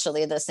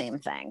essentially the same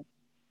thing.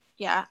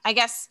 Yeah, I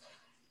guess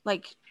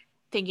like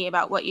thinking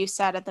about what you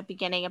said at the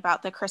beginning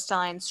about the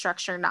crystalline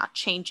structure not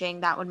changing,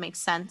 that would make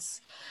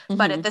sense. Mm-hmm.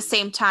 But at the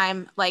same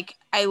time, like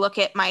I look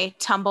at my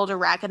tumbled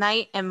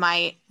aragonite and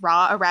my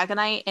raw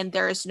aragonite, and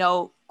there is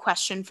no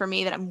question for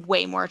me that I'm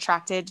way more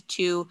attracted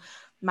to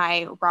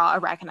my raw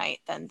aragonite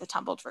than the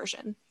tumbled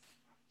version.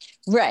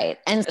 Right.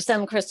 And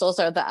some crystals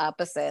are the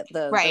opposite.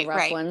 The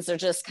rough ones are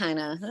just kind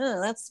of,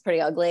 that's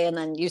pretty ugly. And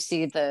then you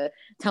see the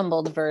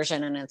tumbled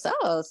version and it's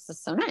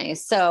so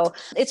nice. So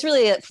it's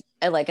really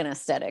like an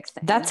aesthetic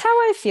thing. That's how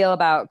I feel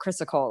about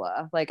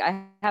chrysocolla. Like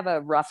I have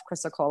a rough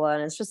chrysocolla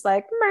and it's just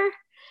like, meh.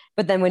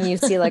 But then when you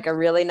see like a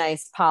really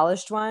nice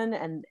polished one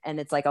and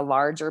it's like a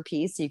larger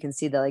piece, you can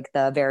see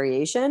the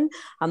variation.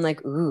 I'm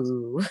like,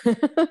 ooh.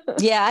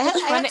 Yeah.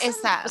 Which one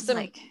is that?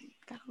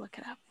 Gotta look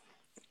it up.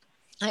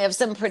 I have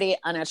some pretty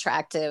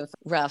unattractive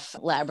rough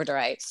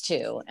labradorites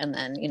too. And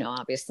then,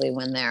 obviously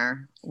when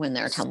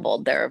they're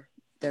tumbled, they're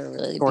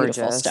really gorgeous.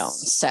 Beautiful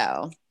stones.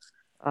 So.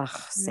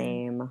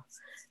 Same.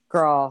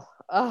 Girl.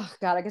 Oh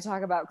God, I could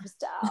talk about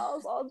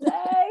crystals all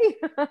day.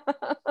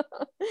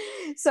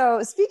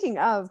 So speaking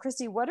of,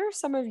 Christy, what are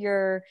some of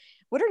your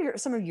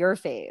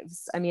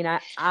faves? I mean,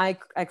 I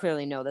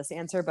clearly know this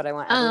answer, but I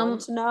want everyone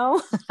to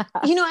know.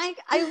 I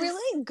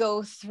really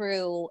go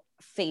through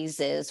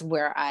phases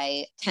where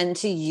I tend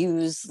to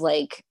use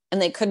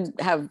and they could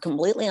have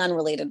completely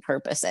unrelated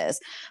purposes,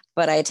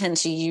 but I tend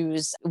to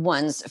use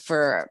ones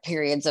for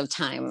periods of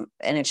time.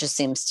 And it just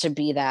seems to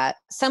be that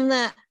some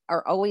that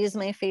are always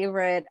my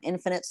favorite.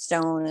 Infinite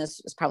Stone is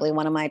probably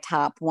one of my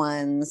top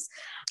ones.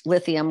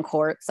 Lithium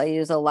quartz I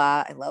use a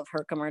lot. I love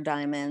Herkimer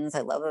diamonds. I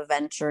love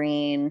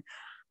aventurine.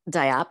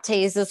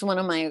 Dioptase is one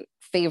of my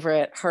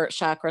favorite heart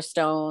chakra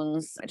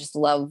stones. I just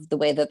love the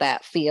way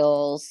that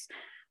feels.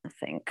 I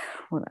think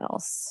what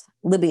else?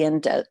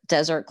 Libyan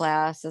desert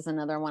glass is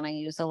another one I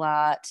use a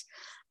lot.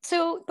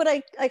 So, but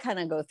I kind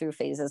of go through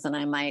phases, and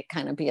I might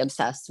kind of be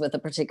obsessed with a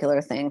particular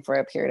thing for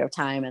a period of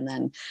time and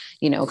then,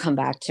 come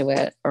back to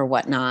it or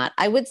whatnot.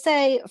 I would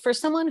say for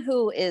someone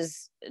who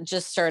is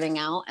just starting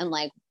out, and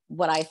like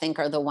what I think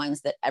are the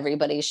ones that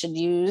everybody should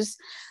use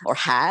or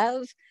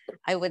have,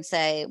 I would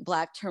say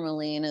black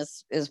tourmaline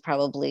is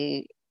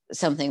probably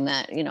something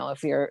that,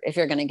 if you're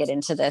going to get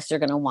into this, you're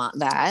going to want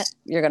that.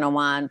 You're going to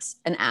want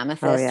an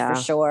amethyst for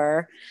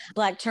sure.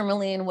 Black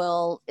tourmaline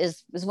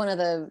is one of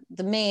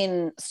the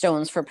main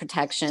stones for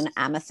protection.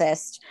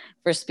 Amethyst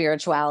for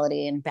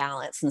spirituality and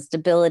balance and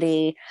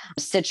stability.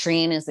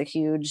 Citrine is a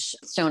huge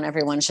stone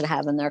everyone should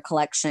have in their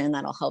collection.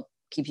 That'll help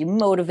keep you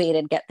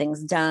motivated, get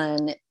things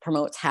done. It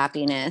promotes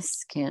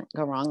happiness. Can't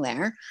go wrong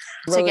there.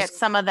 To get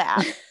some of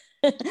that.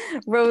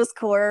 Rose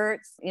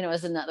quartz,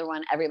 is another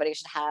one everybody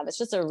should have. It's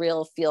just a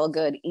real feel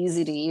good,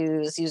 easy to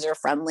use, user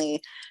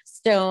friendly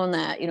stone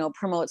that,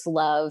 promotes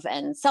love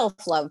and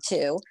self-love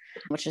too,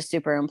 which is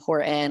super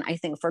important. I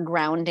think for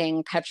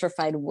grounding,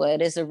 petrified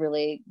wood is a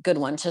really good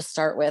one to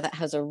start with. It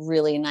has a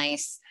really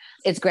nice,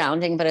 it's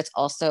grounding, but it's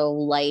also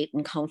light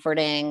and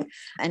comforting.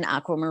 And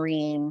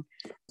aquamarine,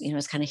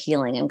 is kind of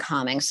healing and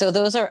calming. So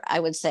those are, I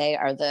would say,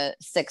 are the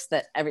 6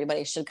 that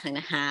everybody should kind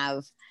of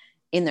have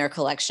in their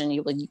collection.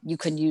 You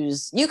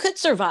could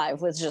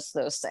survive with just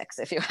those 6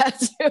 if you had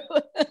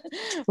to.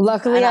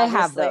 Luckily I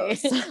have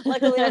those.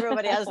 Luckily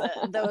everybody has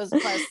those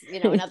plus,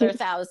 another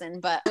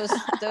 1,000, but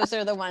those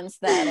are the ones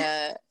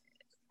that,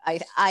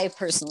 I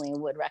personally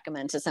would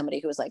recommend to somebody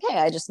who was like, hey,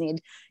 I just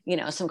need,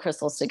 some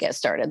crystals to get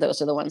started.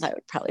 Those are the ones I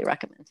would probably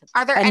recommend.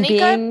 Are there any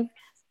good?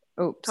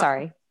 Oh,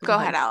 sorry. Go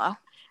ahead, Aloe.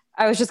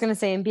 I was just going to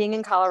say, in being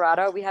in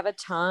Colorado, we have a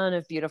ton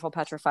of beautiful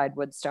petrified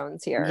wood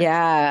stones here.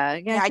 Yeah.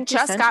 I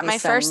just got my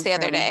first the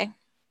other day.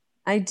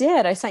 I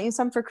did. I sent you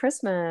some for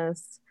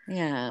Christmas.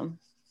 Yeah.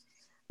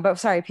 But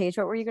sorry, Paige,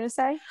 what were you going to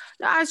say?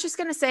 No, I was just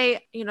going to say,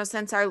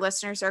 since our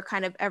listeners are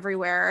kind of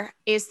everywhere,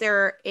 is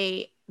there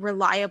a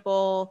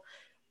reliable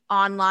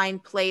online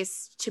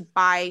place to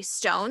buy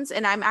stones?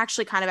 And I'm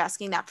actually kind of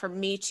asking that for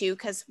me too,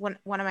 because one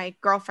of my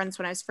girlfriends,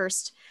 when I was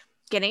first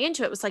getting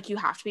into it, was like, you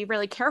have to be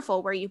really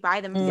careful where you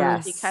buy them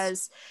from,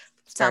 because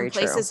some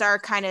places are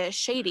kind of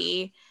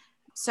shady.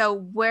 So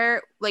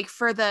where, like,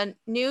 for the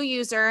new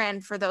user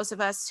and for those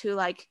of us who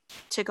like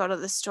to go to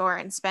the store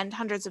and spend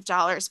hundreds of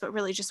dollars but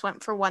really just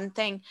went for one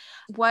thing,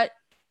 what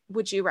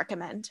would you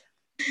recommend?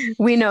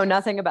 We know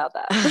nothing about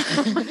that.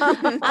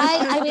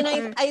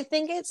 I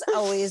think it's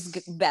always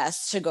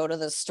best to go to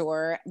the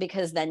store,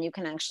 because then you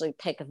can actually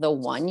pick the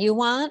one you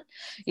want.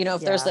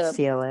 If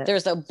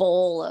there's a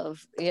bowl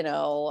of,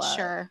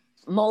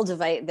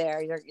 moldavite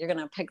there, you're going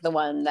to pick the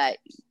one that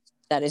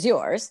is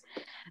yours,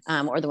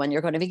 or the one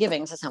you're going to be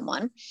giving to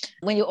someone.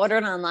 When you order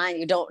it online,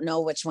 you don't know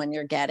which one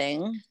you're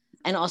getting.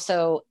 And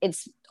also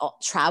it's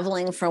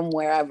traveling from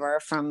wherever,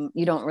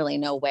 you don't really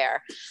know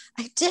where.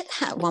 I did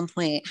at one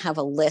point have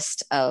a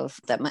list of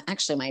that.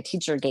 My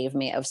teacher gave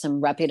me of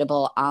some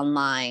reputable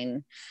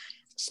online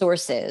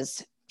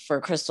sources for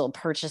crystal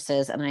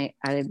purchases. And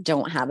I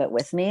don't have it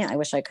with me. I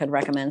wish I could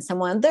recommend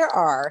someone. There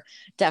are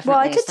definitely,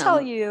 well, I could tell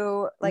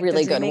you, like,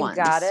 really the Dreaming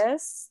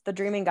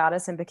good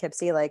Goddess in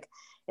Poughkeepsie, like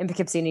in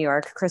Poughkeepsie, New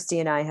York. Christy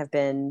and I have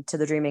been to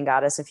the Dreaming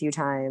Goddess a few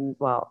times.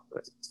 Well,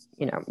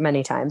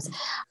 many times,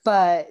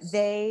 but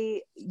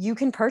you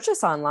can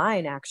purchase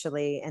online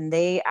actually. And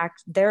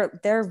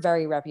they're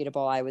very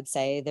reputable. I would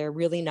say they're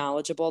really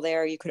knowledgeable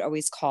there. You could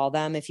always call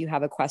them if you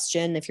have a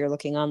question, if you're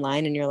looking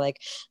online and you're like,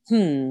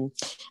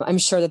 I'm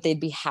sure that they'd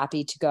be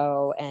happy to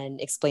go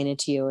and explain it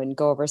to you and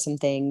go over some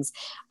things,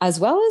 as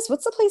well as,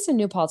 what's the place in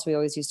New Paltz we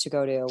always used to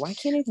go to? Why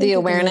can't I think the of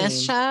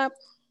Awareness Shop?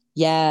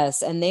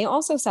 Yes. And they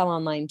also sell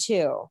online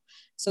too.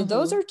 So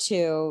those are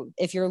 2,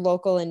 if you're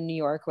local in New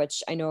York,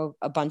 which I know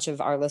a bunch of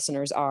our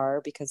listeners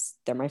are because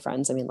they're my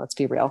friends. I mean, let's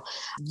be real.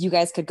 You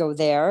guys could go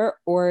there.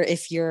 Or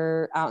if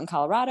you're out in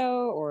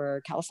Colorado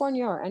or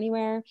California or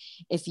anywhere,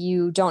 if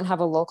you don't have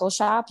a local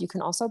shop, you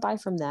can also buy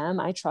from them.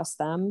 I trust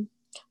them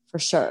for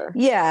sure.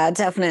 Yeah,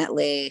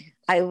 definitely.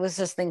 I was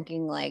just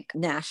thinking like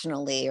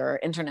nationally or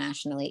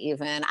internationally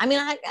even. I mean,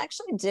 I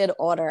actually did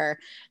order,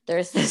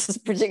 there's this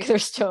particular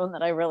stone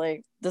that I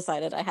really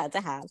decided I had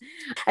to have.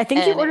 I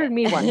think you ordered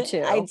me one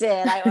too. I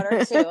did. I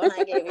ordered 2 and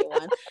I gave you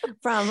one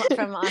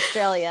from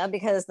Australia,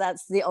 because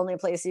that's the only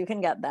place you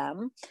can get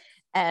them.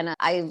 And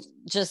I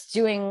just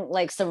doing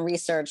like some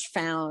research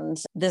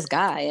found this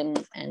guy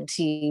and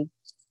he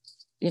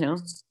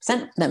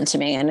sent them to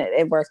me, and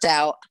it worked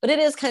out. But it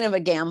is kind of a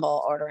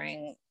gamble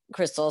ordering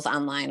crystals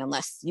online,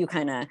 unless you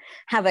kind of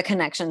have a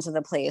connection to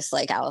the place,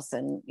 like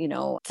Allison,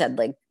 said,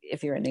 like,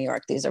 if you're in New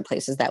York, these are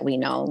places that we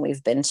know and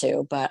we've been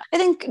to. But I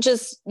think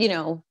just,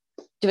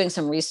 doing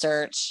some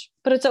research,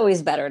 but it's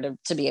always better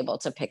to be able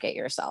to pick it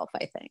yourself,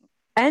 I think.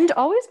 And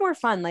always more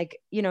fun. Like,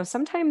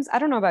 sometimes, I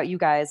don't know about you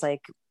guys,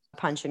 like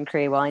Punch and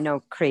Cree. Well, I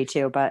know Cree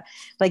too, but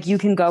like you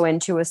can go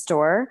into a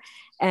store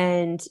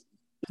and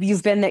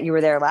you've been that you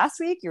were there last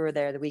week, you were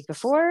there the week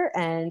before,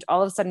 and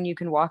all of a sudden you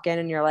can walk in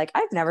and you're like,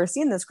 I've never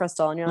seen this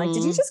crystal. And you're like,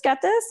 did you just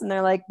get this? And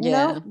they're like,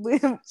 no,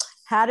 we've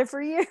had it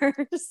for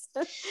years.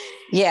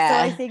 Yeah.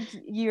 So I think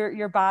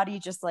your body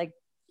just like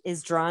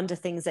is drawn to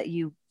things that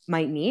you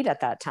might need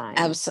at that time.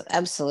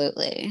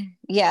 Absolutely.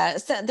 Yeah.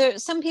 So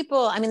there's some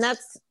people, I mean,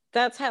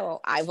 that's how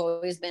I've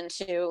always been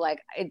too.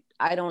 Like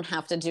I don't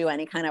have to do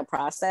any kind of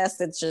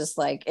process. It's just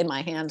like in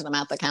my hand and I'm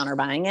at the counter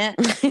buying it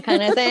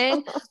kind of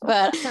thing.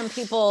 But some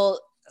people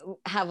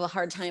have a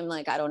hard time,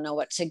 like, I don't know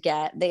what to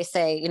get. They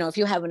say, you know, if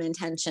you have an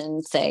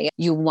intention, say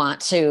you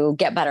want to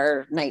get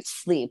better night's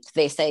sleep,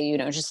 they say, you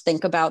know, just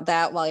think about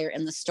that while you're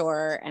in the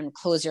store and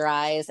close your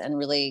eyes and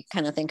really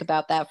kind of think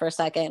about that for a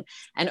second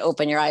and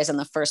open your eyes. And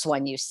the first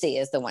one you see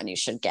is the one you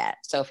should get.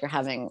 So if you're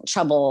having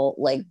trouble,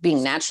 like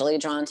being naturally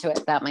drawn to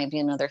it, that might be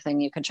another thing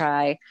you could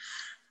try.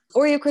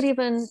 Or you could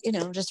even, you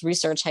know, just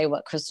research, hey,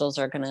 what crystals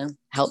are going to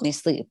help me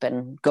sleep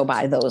and go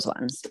buy those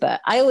ones.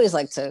 But I always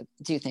like to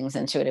do things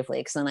intuitively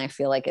because then I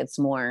feel like it's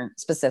more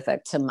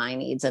specific to my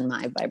needs and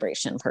my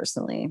vibration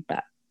personally.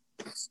 But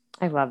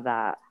I love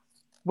that.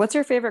 What's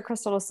your favorite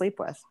crystal to sleep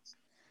with?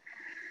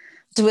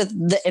 With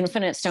the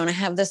infinite stone, I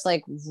have this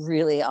like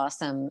really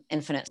awesome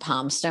infinite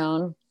palm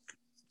stone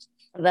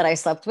that I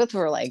slept with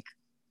for like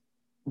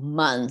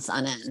months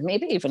on end,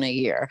 maybe even a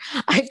year.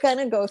 I kind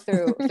of go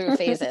through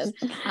phases.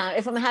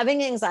 If I'm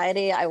having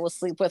anxiety, I will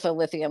sleep with a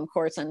lithium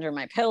quartz under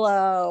my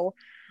pillow.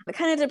 It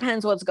kind of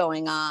depends what's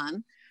going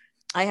on.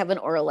 I have an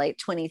Auralite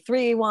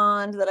 23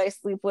 wand that I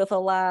sleep with a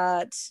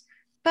lot.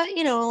 But,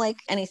 you know, like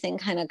anything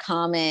kind of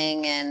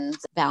calming and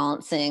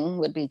balancing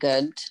would be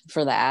good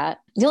for that.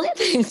 The only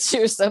thing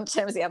too,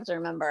 sometimes you have to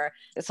remember,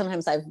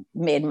 sometimes I've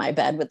made my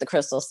bed with the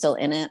crystals still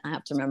in it. I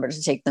have to remember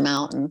to take them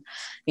out and,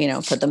 you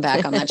know, put them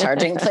back on that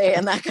charging plate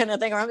and that kind of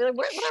thing. Or I'll be like,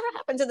 whatever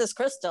happened to this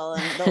crystal?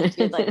 And there'll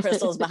be like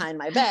crystals behind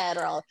my bed,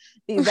 or I'll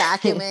be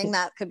vacuuming.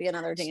 That could be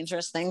another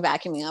dangerous thing,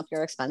 vacuuming up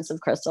your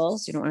expensive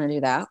crystals. You don't want to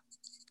do that.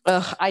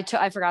 Ugh,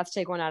 I forgot to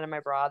take one out of my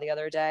bra the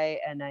other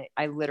day, and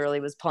I literally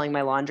was pulling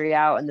my laundry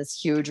out, and this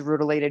huge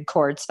rutilated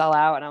quartz fell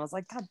out, and I was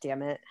like, God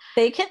damn it!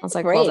 They can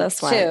break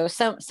too.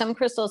 Some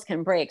crystals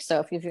can break. So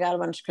if you've got a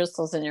bunch of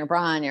crystals in your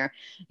bra and you're,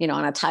 you know,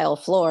 on a tile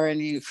floor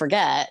and you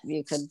forget,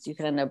 you could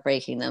end up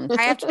breaking them.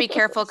 I have to be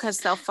careful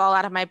because they'll fall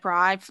out of my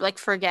bra. I like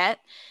forget,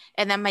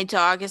 and then my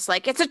dog is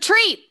like, "It's a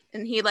treat."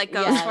 And he like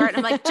goes for it. And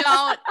I'm like,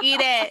 don't eat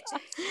it.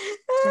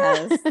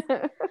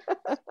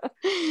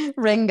 Yes.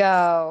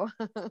 Ringo.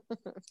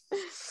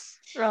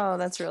 Oh,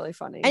 that's really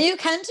funny. And you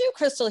can do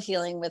crystal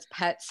healing with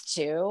pets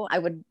too. I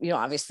would, you know,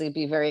 obviously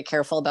be very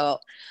careful about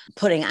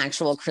putting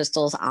actual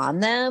crystals on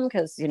them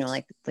because, you know,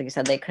 like you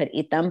said, they could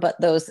eat them, but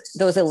those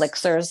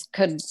elixirs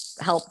could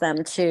help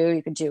them too.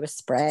 You could do a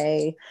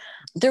spray.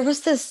 There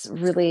was this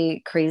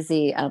really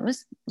crazy, it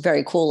was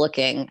very cool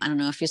looking. I don't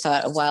know if you saw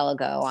it a while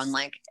ago on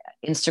like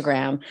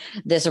Instagram,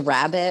 this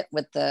rabbit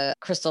with the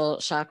crystal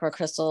chakra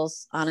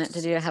crystals on it.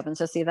 Did you happen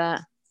to see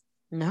that?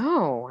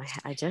 No,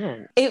 I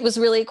didn't. It was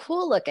really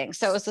cool looking.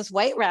 So it was this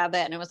white rabbit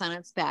and it was on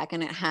its back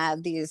and it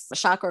had these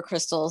chakra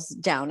crystals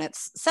down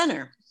its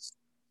center.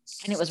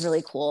 And it was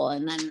really cool.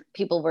 And then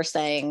people were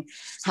saying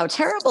how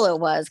terrible it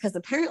was because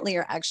apparently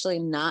you're actually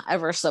not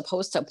ever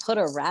supposed to put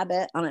a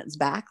rabbit on its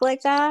back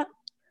like that.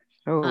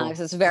 Because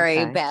it's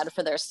very bad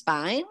for their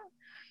spine.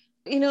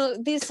 You know,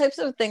 these types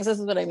of things, this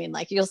is what I mean.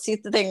 Like you'll see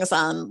the things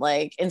on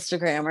like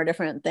Instagram or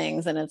different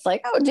things and it's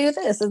like, oh, do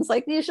this. It's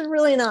like, you should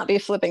really not be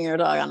flipping your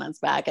dog on its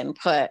back and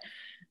put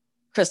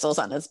crystals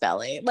on its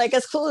belly. Like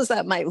as cool as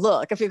that might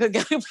look, if you could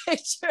get a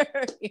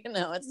picture, you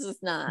know, it's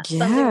just not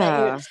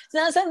it's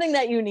not something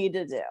that you need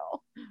to do.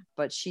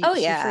 But she freaks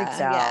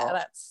out.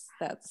 Yeah,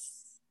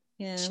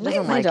 that's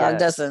my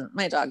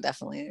dog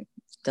definitely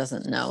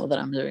doesn't know that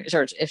I'm doing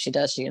it. If she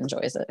does, she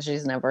enjoys it.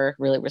 She's never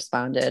really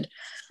responded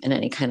in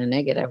any kind of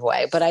negative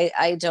way. But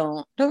I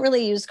don't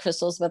really use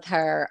crystals with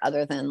her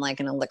other than like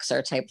an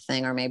elixir type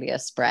thing or maybe a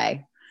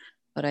spray.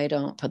 But I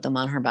don't put them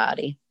on her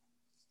body.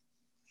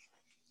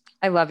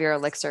 I love your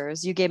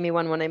elixirs. You gave me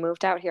one when I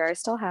moved out here. I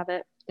still have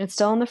it. It's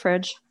still in the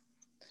fridge.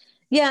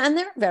 Yeah, and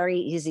they're very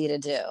easy to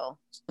do.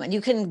 And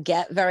you can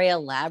get very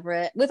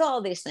elaborate with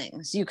all these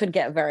things. You could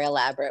get very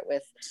elaborate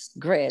with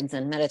grids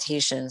and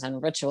meditations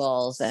and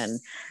rituals and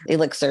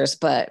elixirs,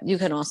 but you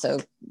can also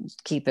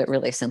keep it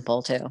really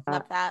simple too.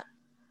 Love that.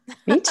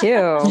 Me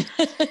too.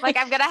 Like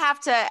I'm going to have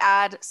to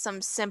add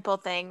some simple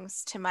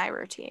things to my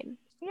routine.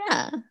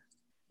 Yeah.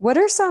 What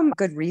are some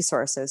good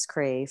resources,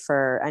 Cree,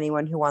 for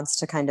anyone who wants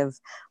to kind of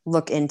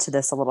look into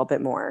this a little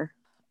bit more?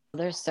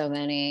 There's so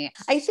many.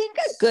 I think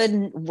a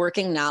good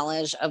working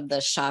knowledge of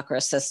the chakra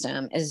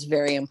system is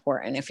very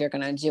important if you're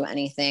going to do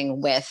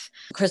anything with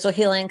crystal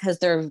healing because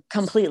they're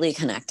completely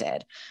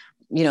connected.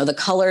 You know, the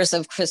colors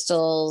of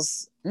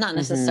crystals, not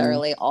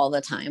necessarily all the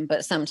time,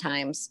 but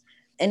sometimes,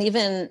 and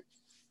even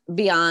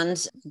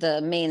beyond the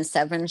main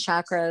 7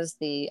 chakras,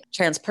 the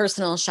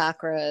transpersonal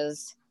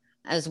chakras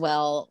as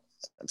well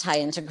tie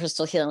into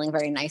crystal healing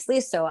very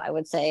nicely. So I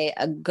would say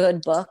a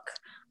good book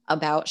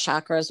about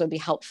chakras would be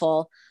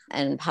helpful,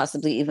 and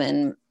possibly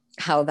even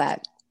how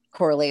that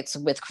correlates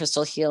with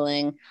crystal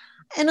healing.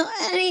 And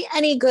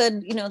any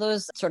good,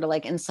 those sort of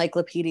like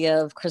encyclopedia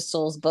of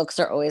crystals books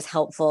are always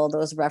helpful.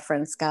 Those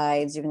reference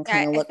guides you can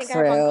kind of look through. I think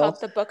I have one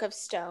called The Book of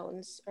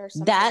Stones or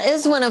something. That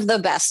is one of the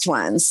best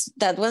ones.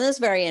 That one is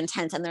very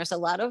intense, and there's a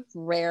lot of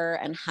rare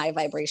and high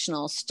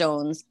vibrational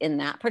stones in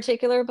that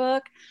particular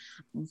book,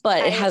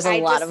 but it has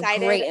a lot of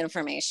great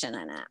information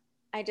in it.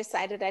 I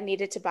decided I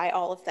needed to buy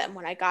all of them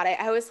when I got it.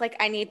 I was like,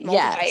 I need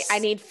Multiphyte, I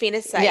need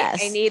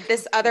Phoenixite, I need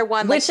this other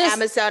one, like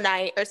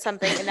Amazonite or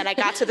something. And then I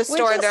got to the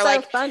store and they're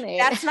like, funny.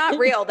 That's not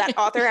real. That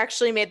author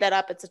actually made that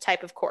up. It's a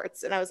type of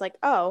quartz. And I was like,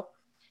 oh.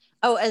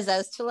 Oh,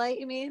 azeztulite,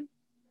 you mean?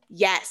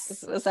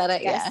 Yes. Was that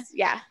it? Yes.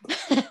 Yeah.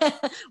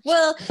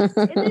 Well,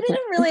 they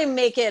didn't really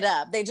make it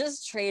up. They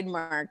just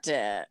trademarked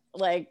it.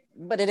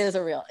 But it is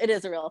a real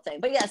thing.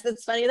 But yes,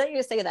 it's funny that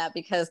you say that,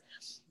 because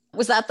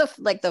was that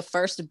the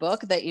first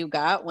book that you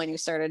got when you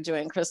started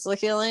doing crystal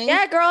healing?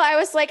 Yeah, girl. I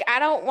was like, I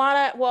don't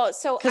want to. Well,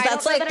 so because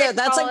that's like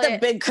the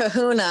big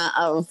kahuna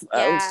of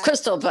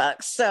crystal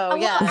books. So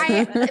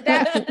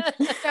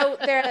so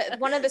there,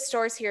 one of the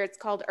stores here, it's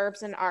called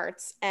Herbs and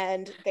Arts,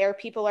 and their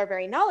people are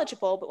very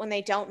knowledgeable. But when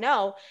they don't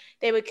know,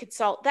 they would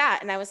consult that,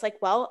 and I was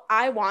like, well,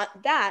 I want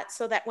that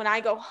so that when I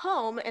go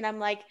home and I'm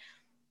like,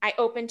 I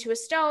open to a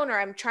stone or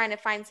I'm trying to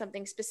find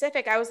something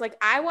specific, I was like,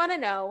 I want to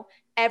know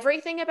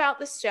everything about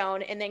the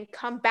stone and then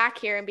come back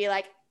here and be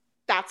like,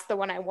 that's the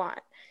one I want,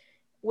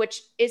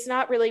 which is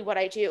not really what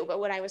I do. But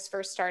when I was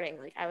first starting,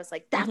 I was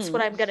like, that's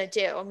what I'm going to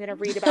do. I'm going to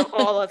read about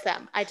all of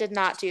them. I did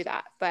not do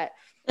that, but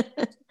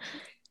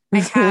I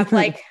have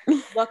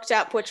looked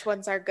up which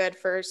ones are good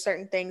for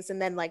certain things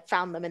and then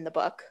found them in the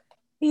book.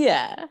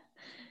 Yeah.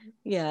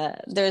 Yeah,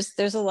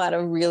 there's a lot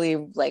of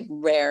really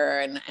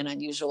rare and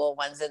unusual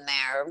ones in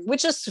there,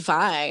 which is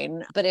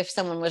fine. But if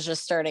someone was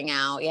just starting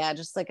out,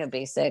 just a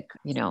basic,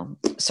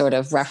 sort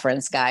of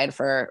reference guide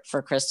for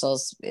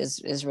crystals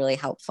is really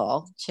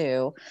helpful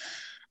too.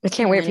 I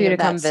can't wait for you to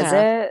come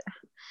visit.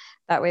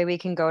 That way we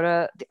can go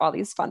to all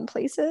these fun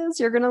places.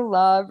 You're gonna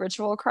love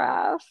Ritual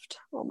Craft.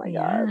 Oh my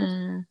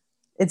God,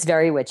 it's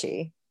very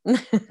witchy.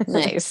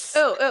 Nice.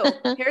 Oh,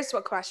 here's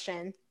what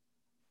question.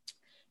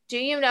 Do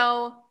you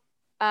know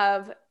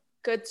of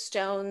good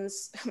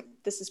stones?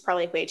 This is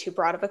probably way too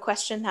broad of a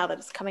question now that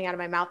it's coming out of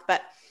my mouth,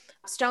 but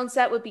stones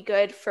that would be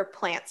good for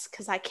plants,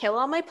 because I kill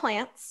all my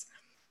plants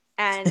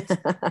and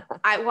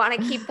I want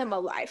to keep them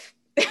alive.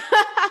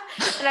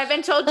 And I've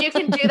been told you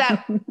can do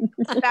that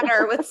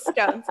better with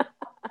stones.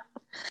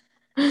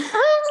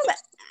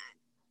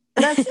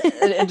 That's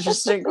an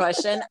interesting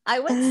question. I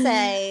would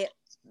say,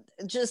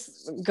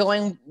 just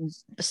going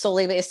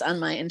solely based on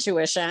my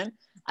intuition,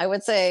 I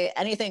would say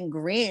anything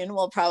green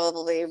will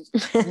probably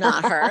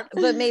not hurt,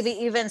 but maybe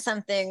even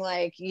something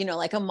like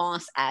a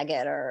moss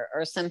agate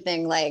or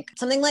something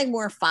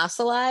more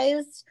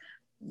fossilized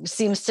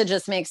seems to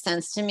just make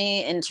sense to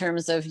me in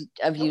terms of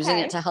using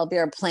it to help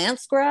your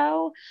plants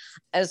grow,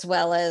 as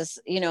well as,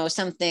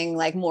 something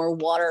more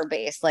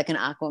water-based, like an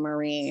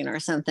aquamarine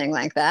or something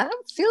like that.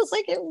 Feels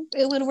like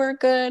it would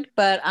work good,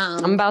 but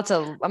I'm about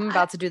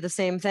to do the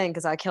same thing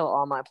because I kill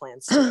all my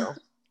plants too.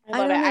 I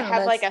love it. I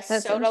have a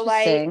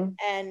sodalite,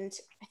 and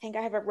I think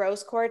I have a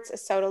rose quartz, a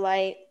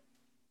sodalite,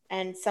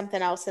 and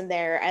something else in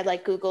there. I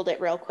Googled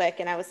it real quick,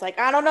 and I was like,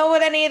 I don't know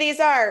what any of these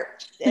are,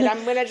 and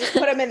I'm gonna just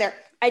put them in there.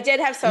 I did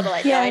have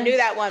sodalite, though. I knew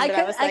that one, but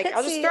I was like,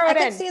 I'll just throw it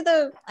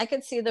in. I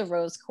could see the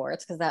rose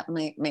quartz because that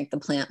might make the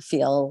plant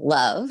feel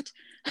loved.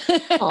 Aww.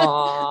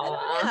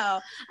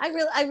 I don't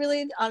know. I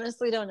really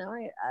honestly don't know.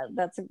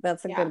 That's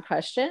a good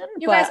question.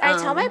 You guys,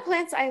 I tell my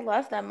plants I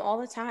love them all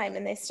the time,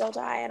 and they still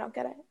die. I don't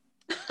get it.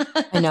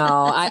 I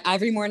know.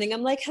 Every morning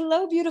I'm like,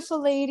 hello,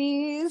 beautiful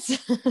ladies.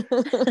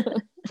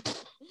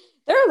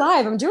 They're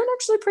alive. I'm doing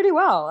actually pretty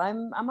well.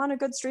 I'm on a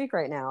good streak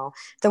right now.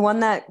 The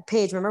one that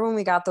Paige, remember when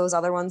we got those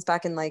other ones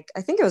back in I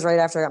think it was right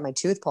after I got my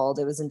tooth pulled.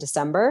 It was in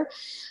December.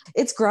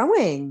 It's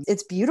growing.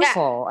 It's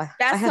beautiful. Yeah,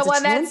 that's the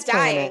one that's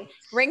dying.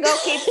 Ringo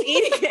keeps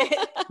eating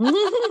it.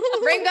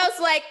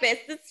 Ringo's like, this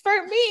is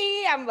for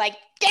me. I'm like,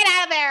 get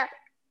out of there.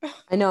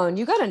 I know. And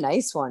you got a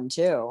nice one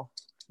too.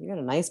 You got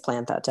a nice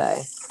plant that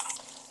day.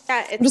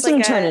 Yeah, it's I'm just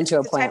gonna turn into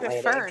a plant type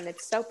of fern.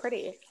 It's so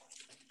pretty.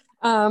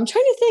 I'm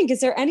trying to think, is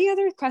there any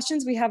other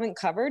questions we haven't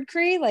covered,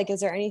 Cree?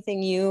 Is there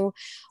anything you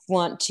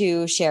want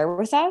to share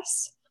with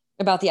us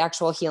about the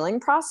actual healing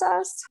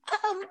process?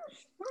 Let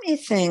me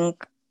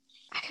think.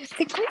 I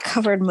think we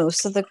covered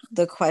most of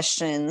the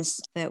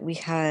questions that we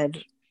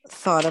had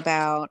thought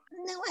about.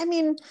 No, I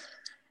mean,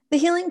 the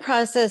healing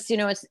process,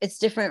 it's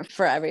different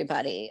for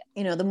everybody.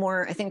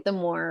 The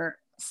more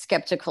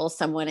skeptical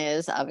someone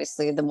is,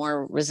 obviously the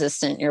more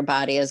resistant your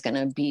body is going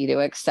to be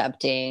to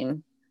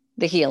accepting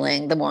the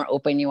healing, the more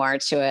open you are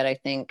to it. I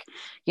think,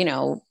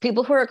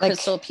 people who are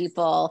crystal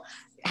people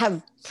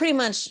have pretty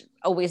much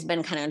always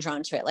been kind of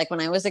drawn to it. When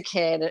I was a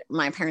kid,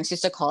 my parents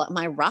used to call it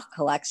my rock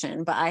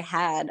collection, but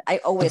I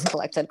always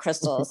collected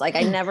crystals.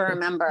 I never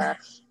remember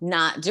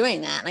not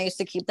doing that. And I used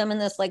to keep them in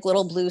this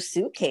little blue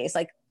suitcase,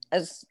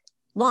 as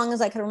long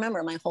as I could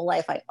remember, my whole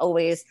life. I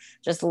always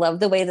just loved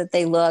the way that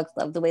they looked,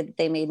 loved the way that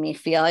they made me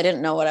feel. I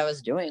didn't know what I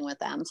was doing with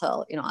them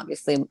till,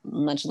 obviously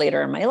much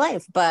later in my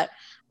life. But,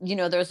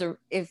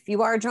 if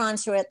you are drawn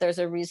to it, there's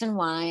a reason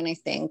why. And I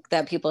think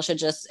that people should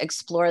just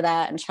explore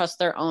that and trust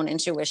their own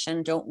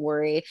intuition. Don't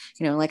worry.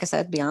 Like I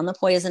said, beyond the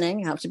poisoning,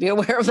 you have to be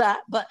aware of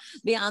that. But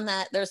beyond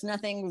that, there's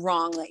nothing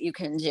wrong that you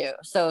can do.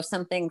 So if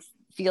something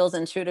feels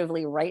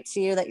intuitively right to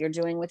you that you're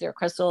doing with your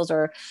crystals,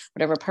 or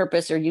whatever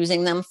purpose you're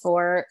using them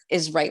for,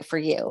 is right for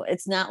you.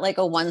 It's not like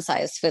a one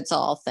size fits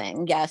all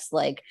thing. Yes,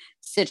 like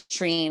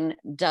citrine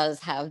does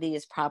have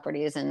these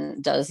properties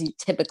and does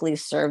typically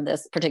serve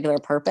this particular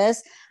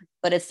purpose,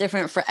 but it's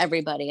different for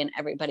everybody, and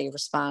everybody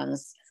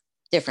responds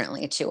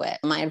differently to it.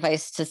 My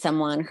advice to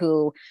someone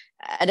who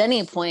at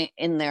any point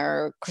in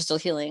their crystal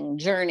healing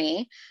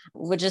journey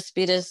would just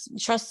be to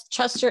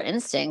trust your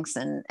instincts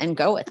and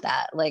go with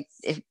that. Like,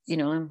 if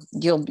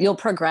you'll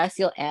progress,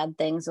 you'll add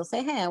things, you'll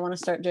say, hey, I want to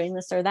start doing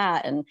this or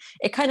that, and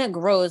it kind of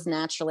grows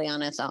naturally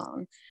on its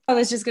own. I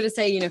was just going to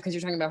say, because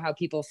you're talking about how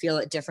people feel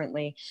it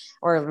differently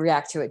or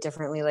react to it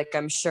differently. Like,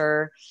 I'm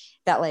sure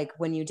that, like,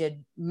 when you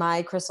did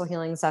my crystal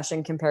healing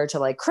session compared to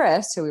like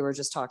Chris, who we were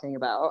just talking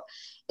about,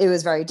 it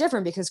was very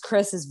different because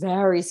Chris is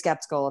very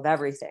skeptical of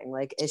everything.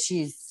 Like,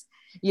 she's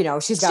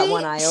got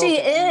one eye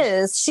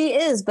open. She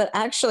is. But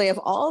actually, of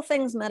all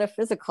things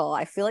metaphysical,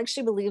 I feel like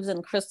she believes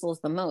in crystals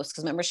the most.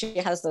 Because remember, she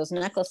has those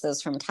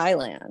necklaces from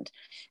Thailand.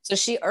 So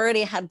she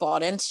already had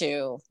bought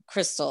into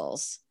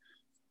crystals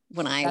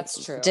when I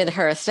did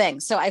her thing.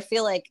 So I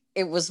feel like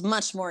it was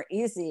much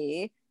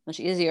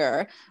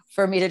easier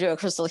for me to do a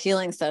crystal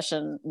healing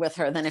session with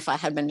her than if I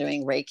had been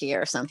doing Reiki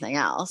or something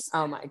else.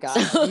 Oh my God.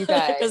 So, you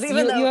guys, because you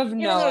have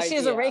no idea.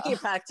 She's a Reiki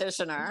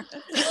practitioner.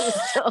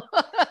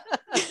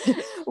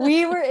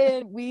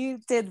 We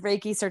did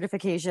Reiki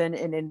certification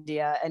in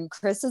India, and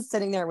Chris is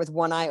sitting there with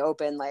one eye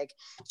open. Like,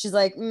 she's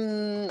like,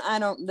 no.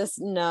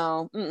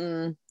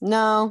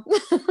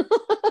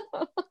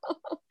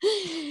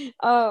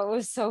 Oh, it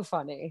was so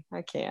funny.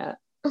 I can't.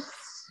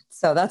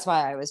 So that's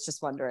why I was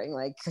just wondering,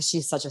 like, because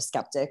she's such a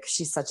skeptic,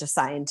 she's such a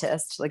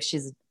scientist, like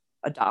she's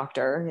a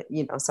doctor,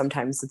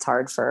 sometimes it's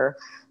hard for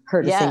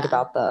her to think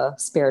about the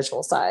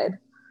spiritual side.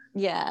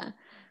 Yeah.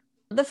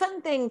 The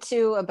fun thing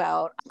too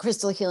about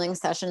crystal healing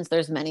sessions,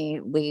 there's many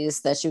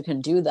ways that you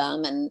can do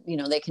them, and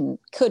they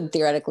could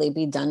theoretically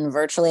be done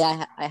virtually.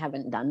 I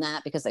haven't done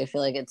that because I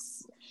feel like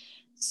it's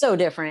so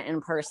different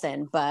in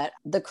person. But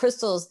the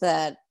crystals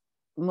that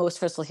most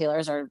crystal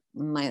healers, or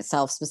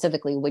myself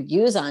specifically, would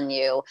use on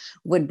you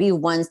would be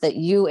ones that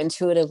you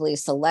intuitively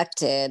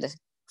selected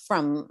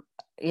from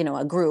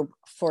a group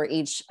for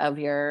each of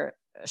your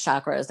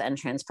chakras and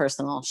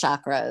transpersonal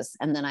chakras,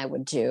 and then I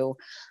would do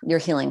your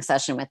healing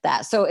session with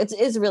that. So it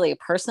is really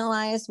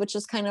personalized, which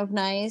is kind of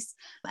nice,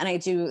 and I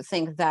do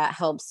think that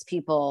helps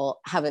people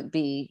have it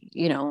be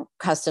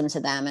custom to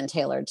them and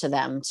tailored to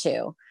them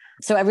too.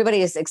 So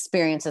everybody's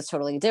experience is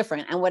totally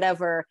different, and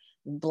whatever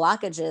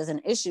blockages and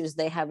issues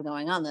they have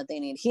going on that they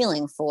need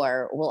healing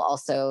for will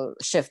also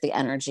shift the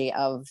energy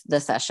of the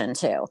session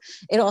too.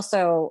 It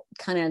also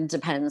kind of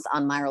depends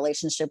on my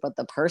relationship with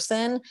the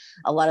person.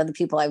 A lot of the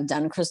people I've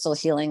done crystal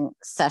healing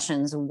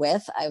sessions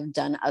with, I've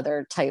done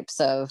other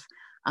types of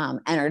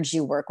energy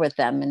work with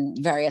them in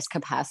various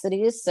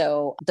capacities.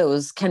 So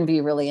those can be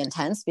really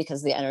intense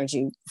because the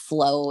energy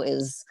flow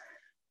is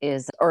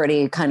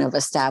already kind of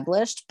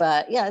established.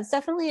 But yeah, it's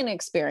definitely an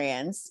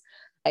experience.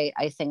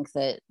 I think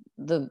that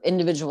the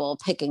individual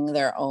picking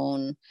their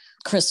own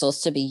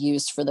crystals to be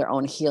used for their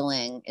own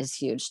healing is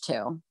huge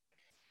too.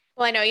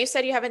 Well, I know you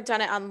said you haven't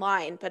done it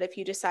online, but if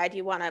you decide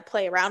you want to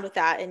play around with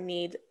that and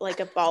need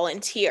like a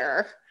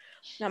volunteer,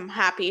 I'm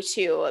happy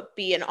to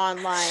be an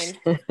online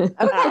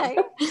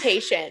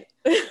patient.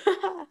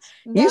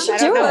 You should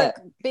do it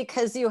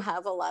because you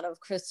have a lot of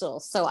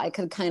crystals. So I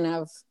could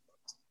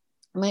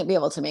might be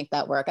able to make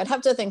that work. I'd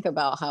have to think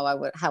about how I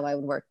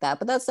would work that,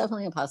 but that's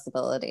definitely a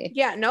possibility.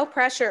 Yeah, no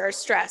pressure or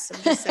stress.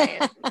 I'm just saying.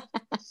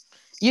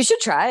 You should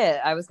try it.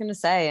 I was going to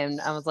say,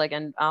 and I was like,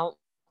 and I'll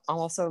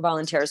also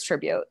volunteer as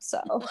tribute. So,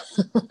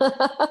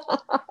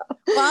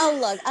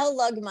 well, I'll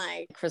lug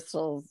my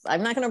crystals.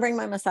 I'm not going to bring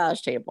my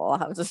massage table. I'll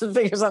have to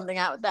figure something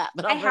out with that.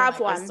 But I have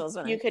one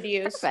you could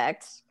use.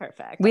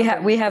 Perfect. We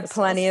have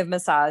plenty of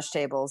massage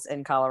tables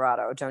in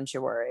Colorado. Don't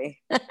you worry.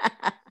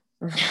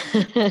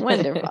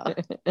 Wonderful.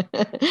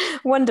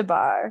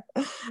 Wonderbar.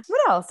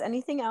 What else?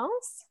 Anything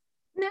else?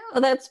 No,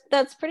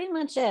 that's pretty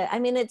much it. I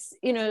mean, it's,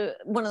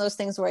 one of those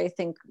things where I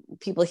think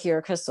people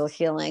hear crystal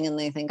healing and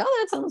they think, oh,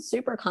 that sounds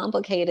super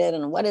complicated.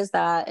 And what is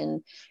that?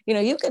 And,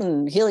 you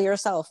can heal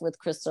yourself with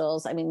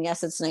crystals. I mean,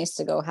 yes, it's nice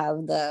to go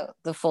have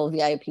the full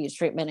VIP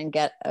treatment and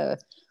get a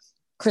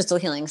crystal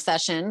healing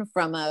session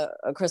from a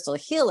crystal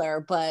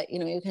healer, but,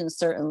 you can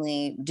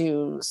certainly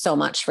do so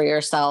much for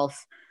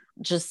yourself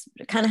just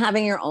kind of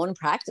having your own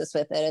practice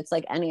with it. It's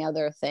like any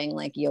other thing,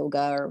 like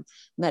yoga or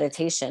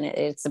meditation.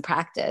 It's a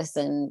practice,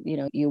 and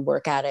you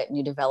work at it and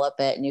you develop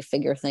it and you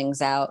figure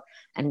things out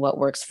and what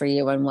works for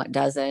you and what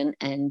doesn't,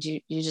 and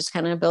you just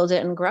kind of build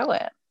it and grow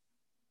it.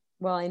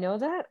 Well, I know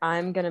that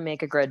I'm going to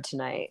make a grid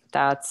tonight.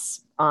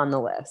 That's on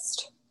the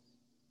list.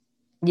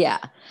 Yeah.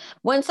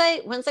 Once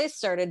I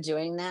started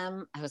doing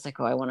them, I was like,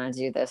 oh, I want to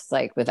do this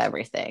like with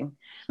everything.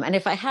 And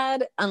if I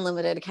had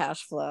unlimited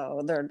cash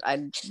flow, there'd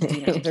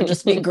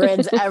just be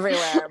grids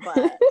everywhere.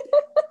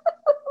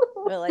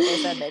 But like I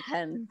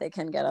said, they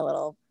can get a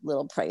little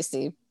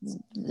pricey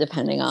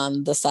depending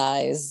on the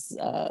size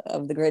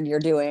of the grid you're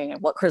doing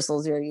and what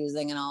crystals you're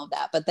using and all of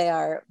that. But they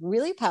are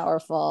really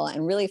powerful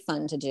and really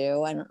fun to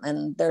do,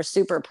 and they're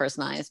super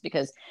personalized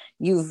because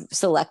you've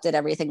selected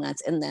everything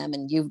that's in them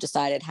and you've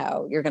decided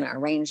how you're going to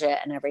arrange it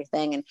and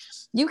everything. And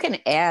you can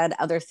add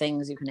other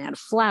things. You can add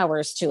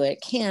flowers to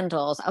it,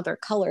 candles, other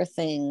color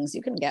things.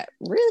 You can get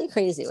really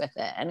crazy with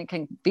it, and it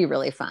can be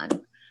really fun.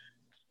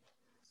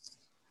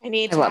 I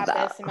need to have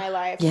this in my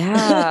life.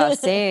 Yeah,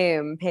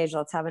 same. Paige,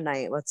 let's have a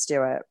night. Let's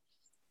do it.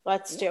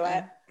 Let's do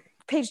it.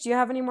 Paige, do you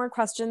have any more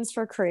questions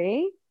for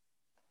Cree?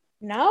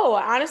 No,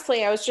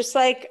 honestly, I was just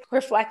like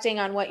reflecting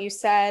on what you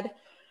said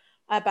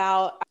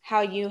about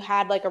how you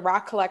had like a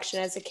rock collection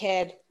as a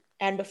kid.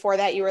 And before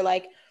that, you were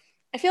like,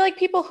 I feel like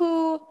people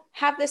who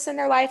have this in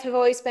their life have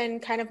always been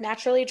kind of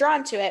naturally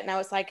drawn to it. And I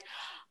was like,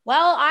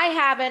 well, I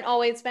haven't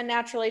always been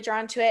naturally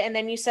drawn to it. And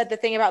then you said the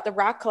thing about the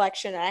rock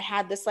collection, and I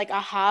had this like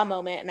aha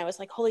moment, and I was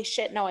like, holy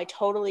shit, no, I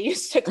totally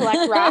used to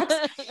collect rocks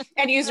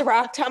and use a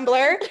rock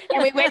tumbler.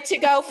 And we went to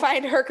go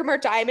find Herkimer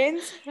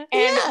diamonds.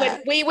 And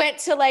when we went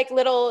to like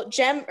little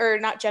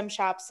not gem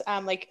shops,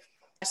 like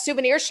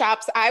souvenir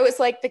shops, I was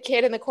like the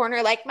kid in the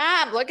corner, like,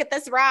 Mom, look at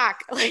this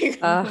rock.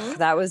 Like,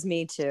 that was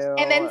me too.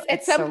 And then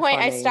at some point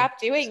I stopped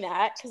doing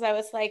that because I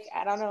was like,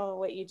 I don't know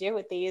what you do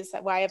with these.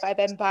 Why have I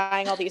been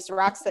buying all these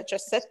rocks that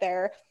just sit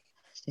there?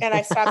 And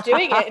I stopped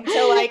doing it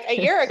until like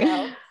a year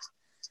ago.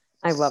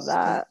 I love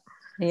that.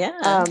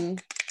 Yeah.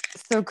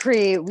 So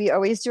Cree, we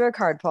always do a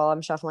card pull.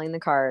 I'm shuffling the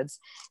cards.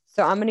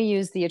 So I'm going to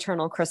use the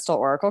Eternal Crystal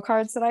Oracle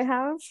cards that I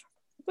have.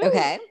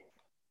 Okay.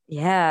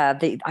 Yeah,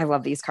 I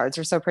love these cards.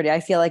 They're so pretty. I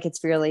feel like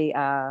it's really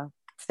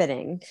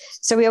fitting.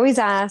 So we always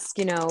ask,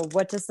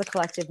 what does the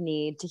collective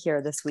need to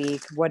hear this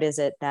week? What is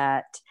it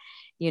that,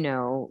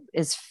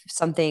 is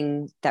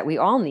something that we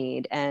all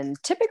need? And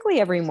typically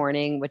every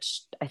morning,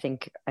 which I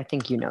think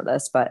you know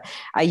this, but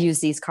I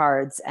use these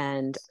cards.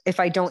 And if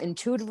I don't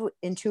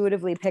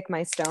intuitively pick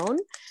my stone,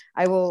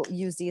 I will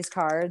use these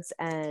cards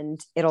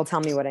and it'll tell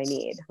me what I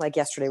need. Like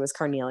yesterday was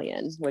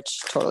carnelian, which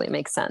totally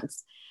makes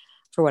sense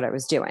for what I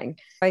was doing.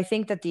 I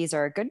think that these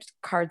are a good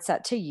card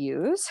set to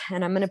use,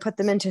 and I'm going to put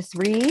them into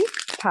 3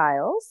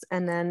 piles,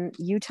 and then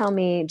you tell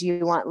me, do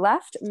you want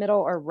left, middle,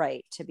 or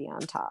right to be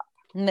on top?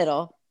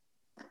 Middle.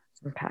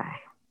 Okay.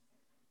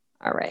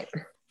 All right.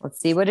 Let's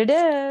see what it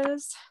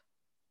is.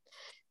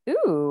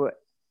 Ooh,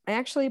 I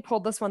actually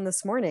pulled this one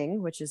this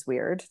morning, which is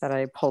weird that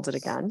I pulled it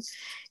again.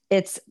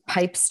 It's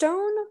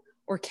pipestone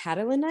or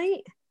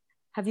catalanite.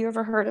 Have you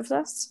ever heard of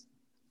this?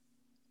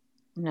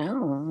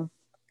 No.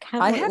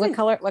 What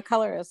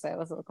color is it? What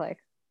does it look like?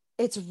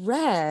 It's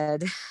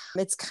red.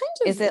 It's kind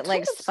of. Is it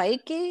like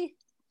spiky?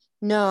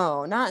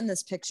 No, not in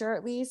this picture,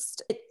 at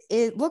least.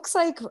 It looks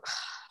like.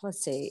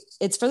 Let's see.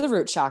 It's for the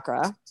root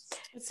chakra.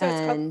 So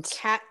it's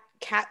called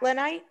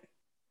catlinite.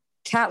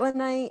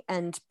 Catlinite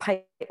and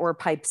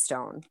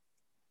pipestone.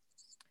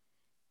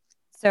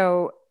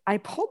 So I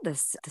pulled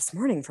this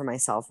morning for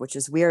myself, which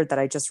is weird that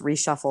I just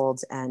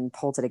reshuffled and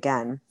pulled it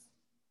again.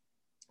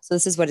 So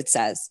this is what it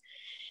says.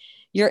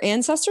 Your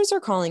ancestors are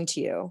calling to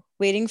you,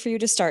 waiting for you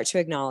to start to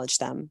acknowledge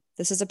them.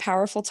 This is a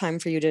powerful time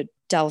for you to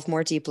delve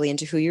more deeply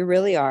into who you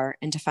really are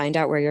and to find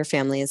out where your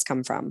family has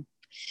come from.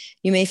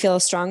 You may feel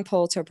a strong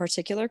pull to a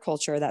particular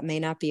culture that may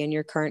not be in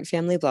your current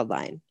family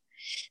bloodline.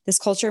 This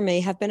culture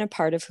may have been a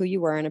part of who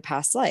you were in a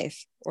past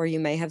life, or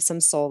you may have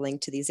some soul link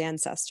to these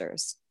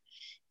ancestors.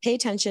 Pay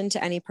attention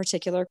to any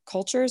particular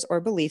cultures or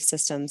belief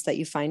systems that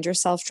you find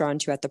yourself drawn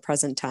to at the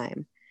present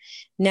time.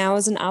 Now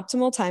is an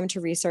optimal time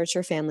to research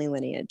your family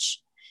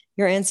lineage.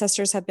 Your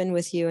ancestors have been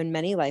with you in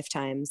many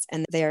lifetimes,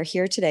 and they are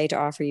here today to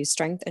offer you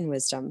strength and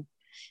wisdom.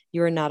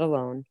 You are not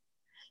alone.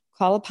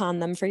 Call upon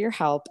them for your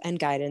help and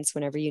guidance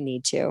whenever you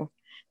need to.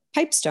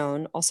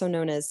 Pipestone, also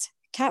known as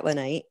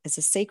catlinite, is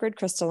a sacred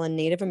crystal in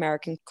Native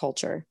American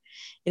culture.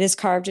 It is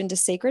carved into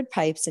sacred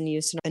pipes and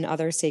used in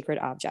other sacred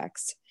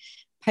objects.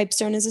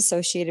 Pipestone is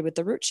associated with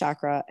the root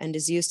chakra and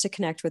is used to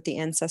connect with the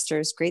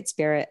ancestors' great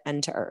spirit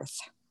and to earth.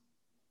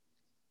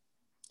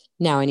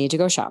 Now I need to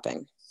go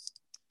shopping.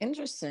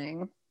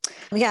 Interesting.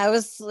 Yeah, I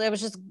was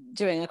just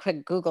doing a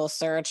quick Google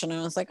search and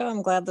I was like, oh,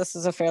 I'm glad this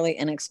is a fairly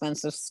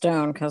inexpensive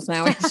stone because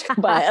now I have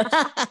to buy it.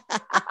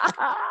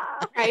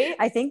 Right?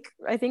 I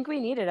think we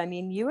need it. I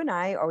mean, you and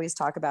I always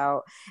talk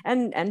about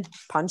and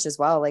Punch as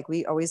well. Like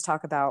we always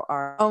talk about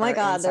our oh my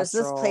God, there's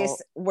this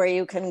place where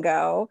you can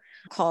go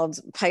called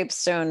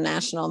Pipestone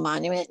National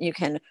Monument. You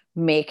can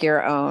make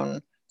your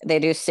own. They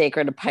do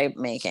sacred pipe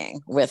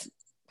making with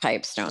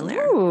pipestone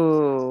there.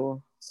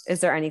 Ooh. Is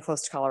there any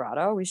close to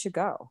Colorado? We should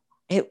go.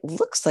 It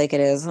looks like it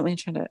is. Let me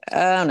try to.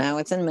 Oh no,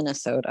 it's in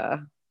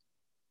Minnesota.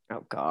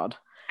 Oh God.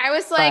 I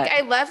was like,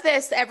 I love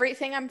this.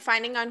 Everything I'm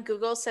finding on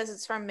Google says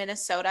it's from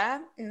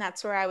Minnesota, and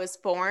that's where I was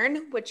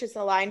born, which is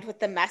aligned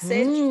with the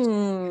message.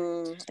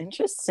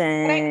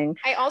 Interesting.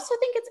 I also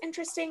think it's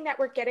interesting that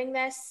we're getting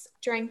this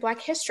during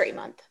Black History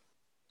Month.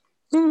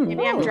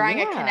 Maybe I'm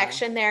drawing a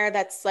connection there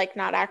that's like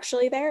not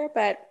actually there,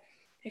 but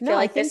I feel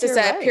like this is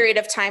a period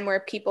of time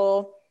where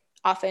people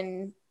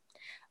often,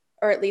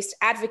 or at least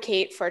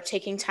advocate for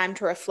taking time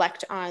to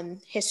reflect on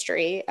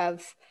history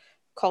of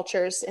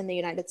cultures in the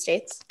United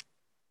States.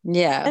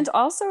 Yeah. And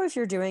also if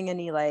you're doing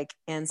any like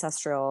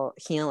ancestral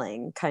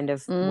healing, kind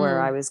of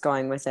where I was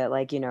going with it,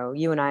 like, you know,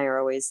 you and I are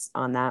always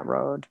on that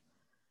road.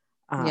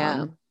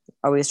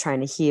 Always trying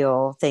to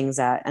heal things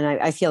that, and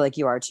I feel like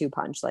you are too,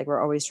 Punch. Like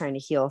we're always trying to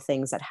heal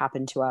things that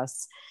happened to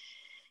us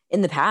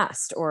in the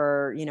past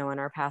or, you know, in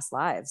our past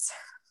lives,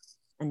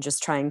 and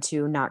just trying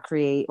to not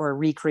create or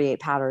recreate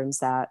patterns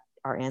that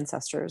our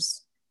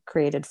ancestors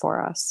created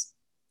for us,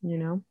 you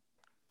know?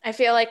 I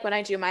feel like when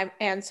I do my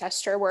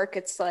ancestor work,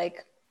 it's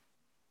like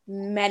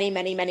many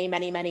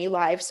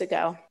lives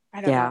ago.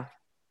 I don't know.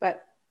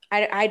 But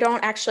I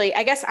don't actually,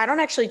 I guess I don't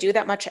actually do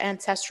that much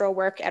ancestral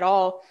work at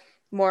all.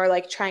 More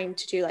like trying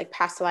to do like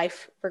past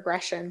life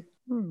regression.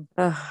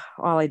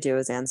 All I do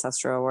is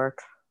ancestral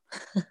work.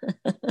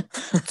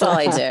 That's all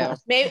I do.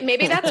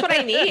 Maybe that's what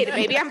I need.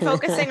 Maybe I'm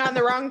focusing on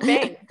the wrong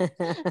thing.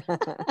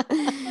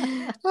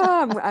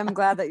 I'm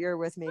glad that you're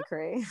with me,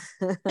 Cree.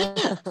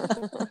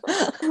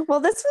 Well,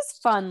 this was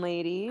fun,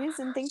 ladies,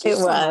 and thank you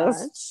so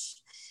much.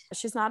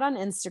 She's not on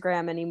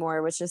Instagram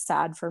anymore, which is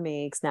sad for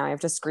me because now I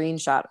have to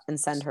screenshot and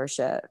send her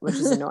shit, which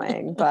is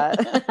annoying. But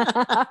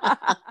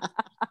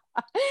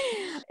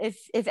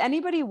if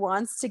anybody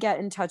wants to get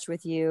in touch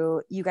with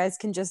you, you guys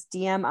can just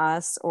DM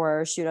us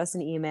or shoot us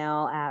an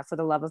email at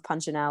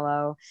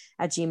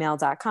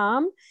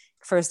fortheloveofpunchinello@gmail.com.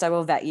 First, I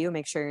will vet you,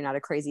 make sure you're not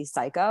a crazy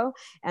psycho,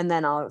 and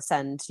then I'll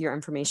send your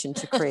information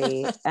to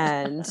Cree,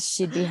 and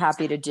she'd be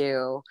happy to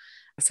do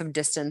some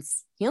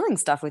distance healing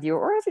stuff with you,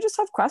 or if you just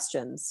have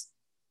questions.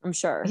 I'm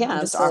sure. Yeah,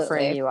 I'm just absolutely.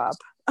 offering you up.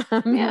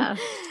 Yeah.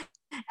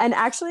 And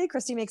actually,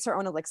 Christy makes her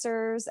own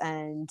elixirs,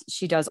 and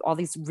she does all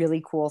these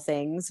really cool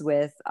things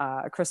with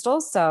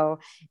crystals. So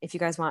if you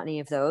guys want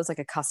any of those, like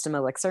a custom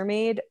elixir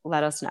made,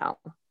 let us know.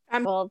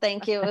 Well,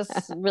 thank you. It was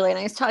really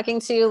nice talking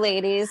to you,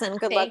 ladies, and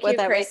good luck with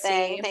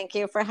everything. Christy. Thank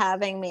you for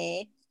having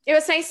me. It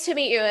was nice to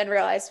meet you and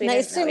realize we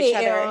nice didn't know to each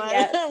meet other you.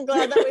 yet. I'm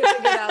glad that we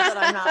figured out that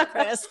I'm not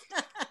Chris.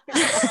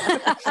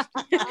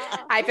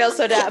 I feel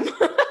so dumb.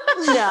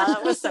 Yeah,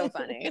 that was so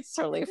funny. It's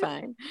totally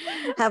fine.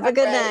 Have a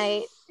good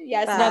night.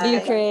 Yes. Bye. Love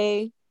you,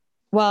 Cree.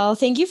 Well,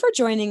 thank you for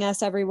joining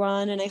us,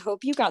 everyone. And I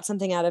hope you got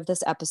something out of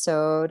this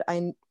episode.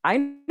 I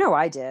know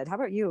I did. How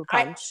about you,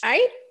 Punch?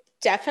 I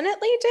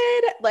definitely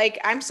did. Like,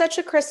 I'm such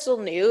a crystal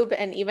noob.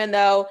 And even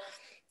though,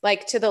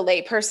 like, to the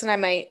layperson, I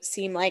might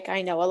seem like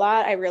I know a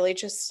lot, I really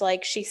just,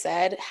 like she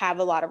said, have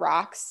a lot of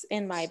rocks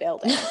in my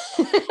building.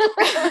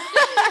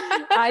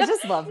 I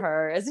just love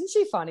her. Isn't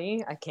she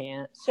funny? I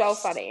can't. So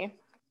funny.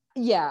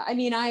 Yeah, I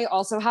mean, I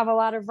also have a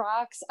lot of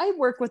rocks. I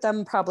work with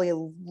them probably a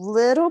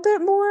little bit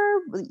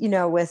more, you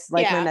know, with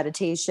like my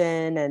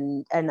meditation,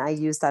 and I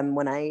use them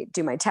when I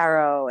do my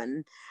tarot,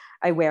 and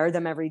I wear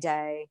them every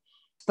day.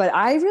 But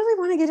I really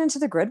want to get into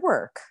the grid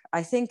work.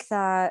 I think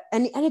that,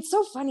 and it's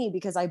so funny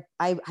because I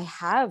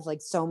have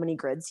like so many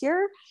grids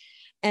here,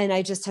 and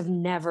I just have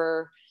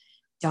never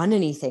done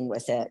anything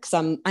with it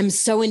because I'm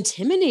so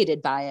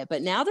intimidated by it.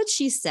 But now that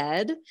she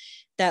said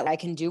that I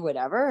can do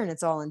whatever and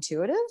it's all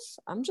intuitive,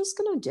 I'm just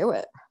gonna do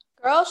it.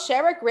 Girl,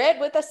 share a grid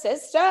with a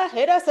sister.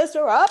 Hit a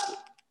sister up.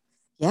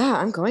 Yeah,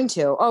 I'm going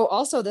to. Oh,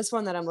 also this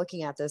one that I'm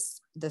looking at,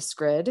 this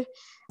grid.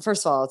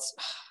 First of all, it's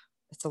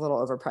a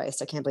little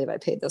overpriced. I can't believe I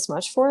paid this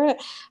much for it.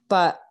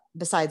 But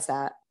besides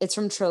that, it's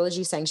from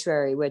Trilogy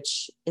Sanctuary,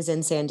 which is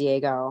in San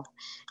Diego.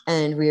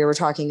 And we were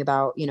talking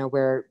about, you know,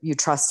 where you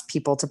trust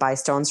people to buy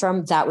stones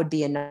from. That would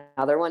be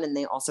another one. And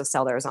they also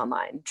sell theirs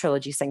online,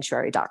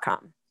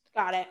 trilogysanctuary.com.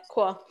 Got it.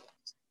 Cool.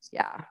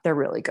 Yeah, they're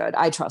really good.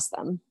 I trust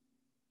them.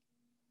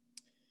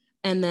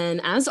 And then,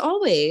 as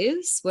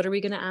always, what are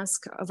we going to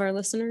ask of our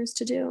listeners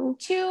to do?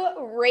 To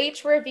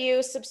rate,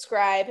 review,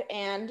 subscribe,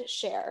 and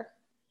share.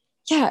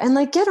 Yeah, and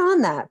like get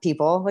on that,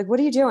 people. Like, what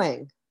are you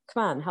doing?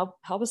 Come on,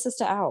 help a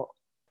sister out.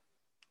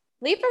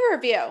 Leave a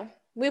review.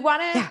 We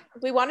want to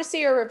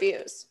see your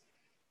reviews.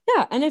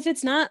 Yeah, and if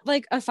it's not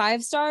like a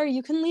 5-star,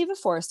 you can leave a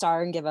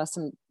 4-star and give us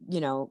some, you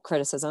know,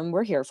 criticism.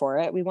 We're here for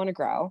it. We want to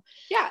grow.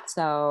 Yeah.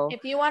 So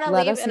if you want to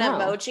leave an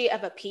emoji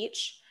of a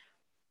peach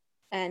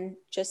and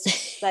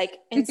just like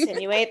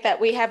insinuate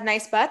that we have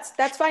nice butts,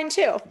 that's fine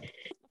too. All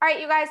right,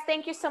 you guys,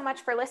 thank you so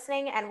much for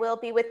listening, and we'll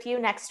be with you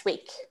next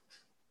week.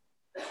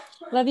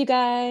 Love you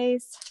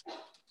guys.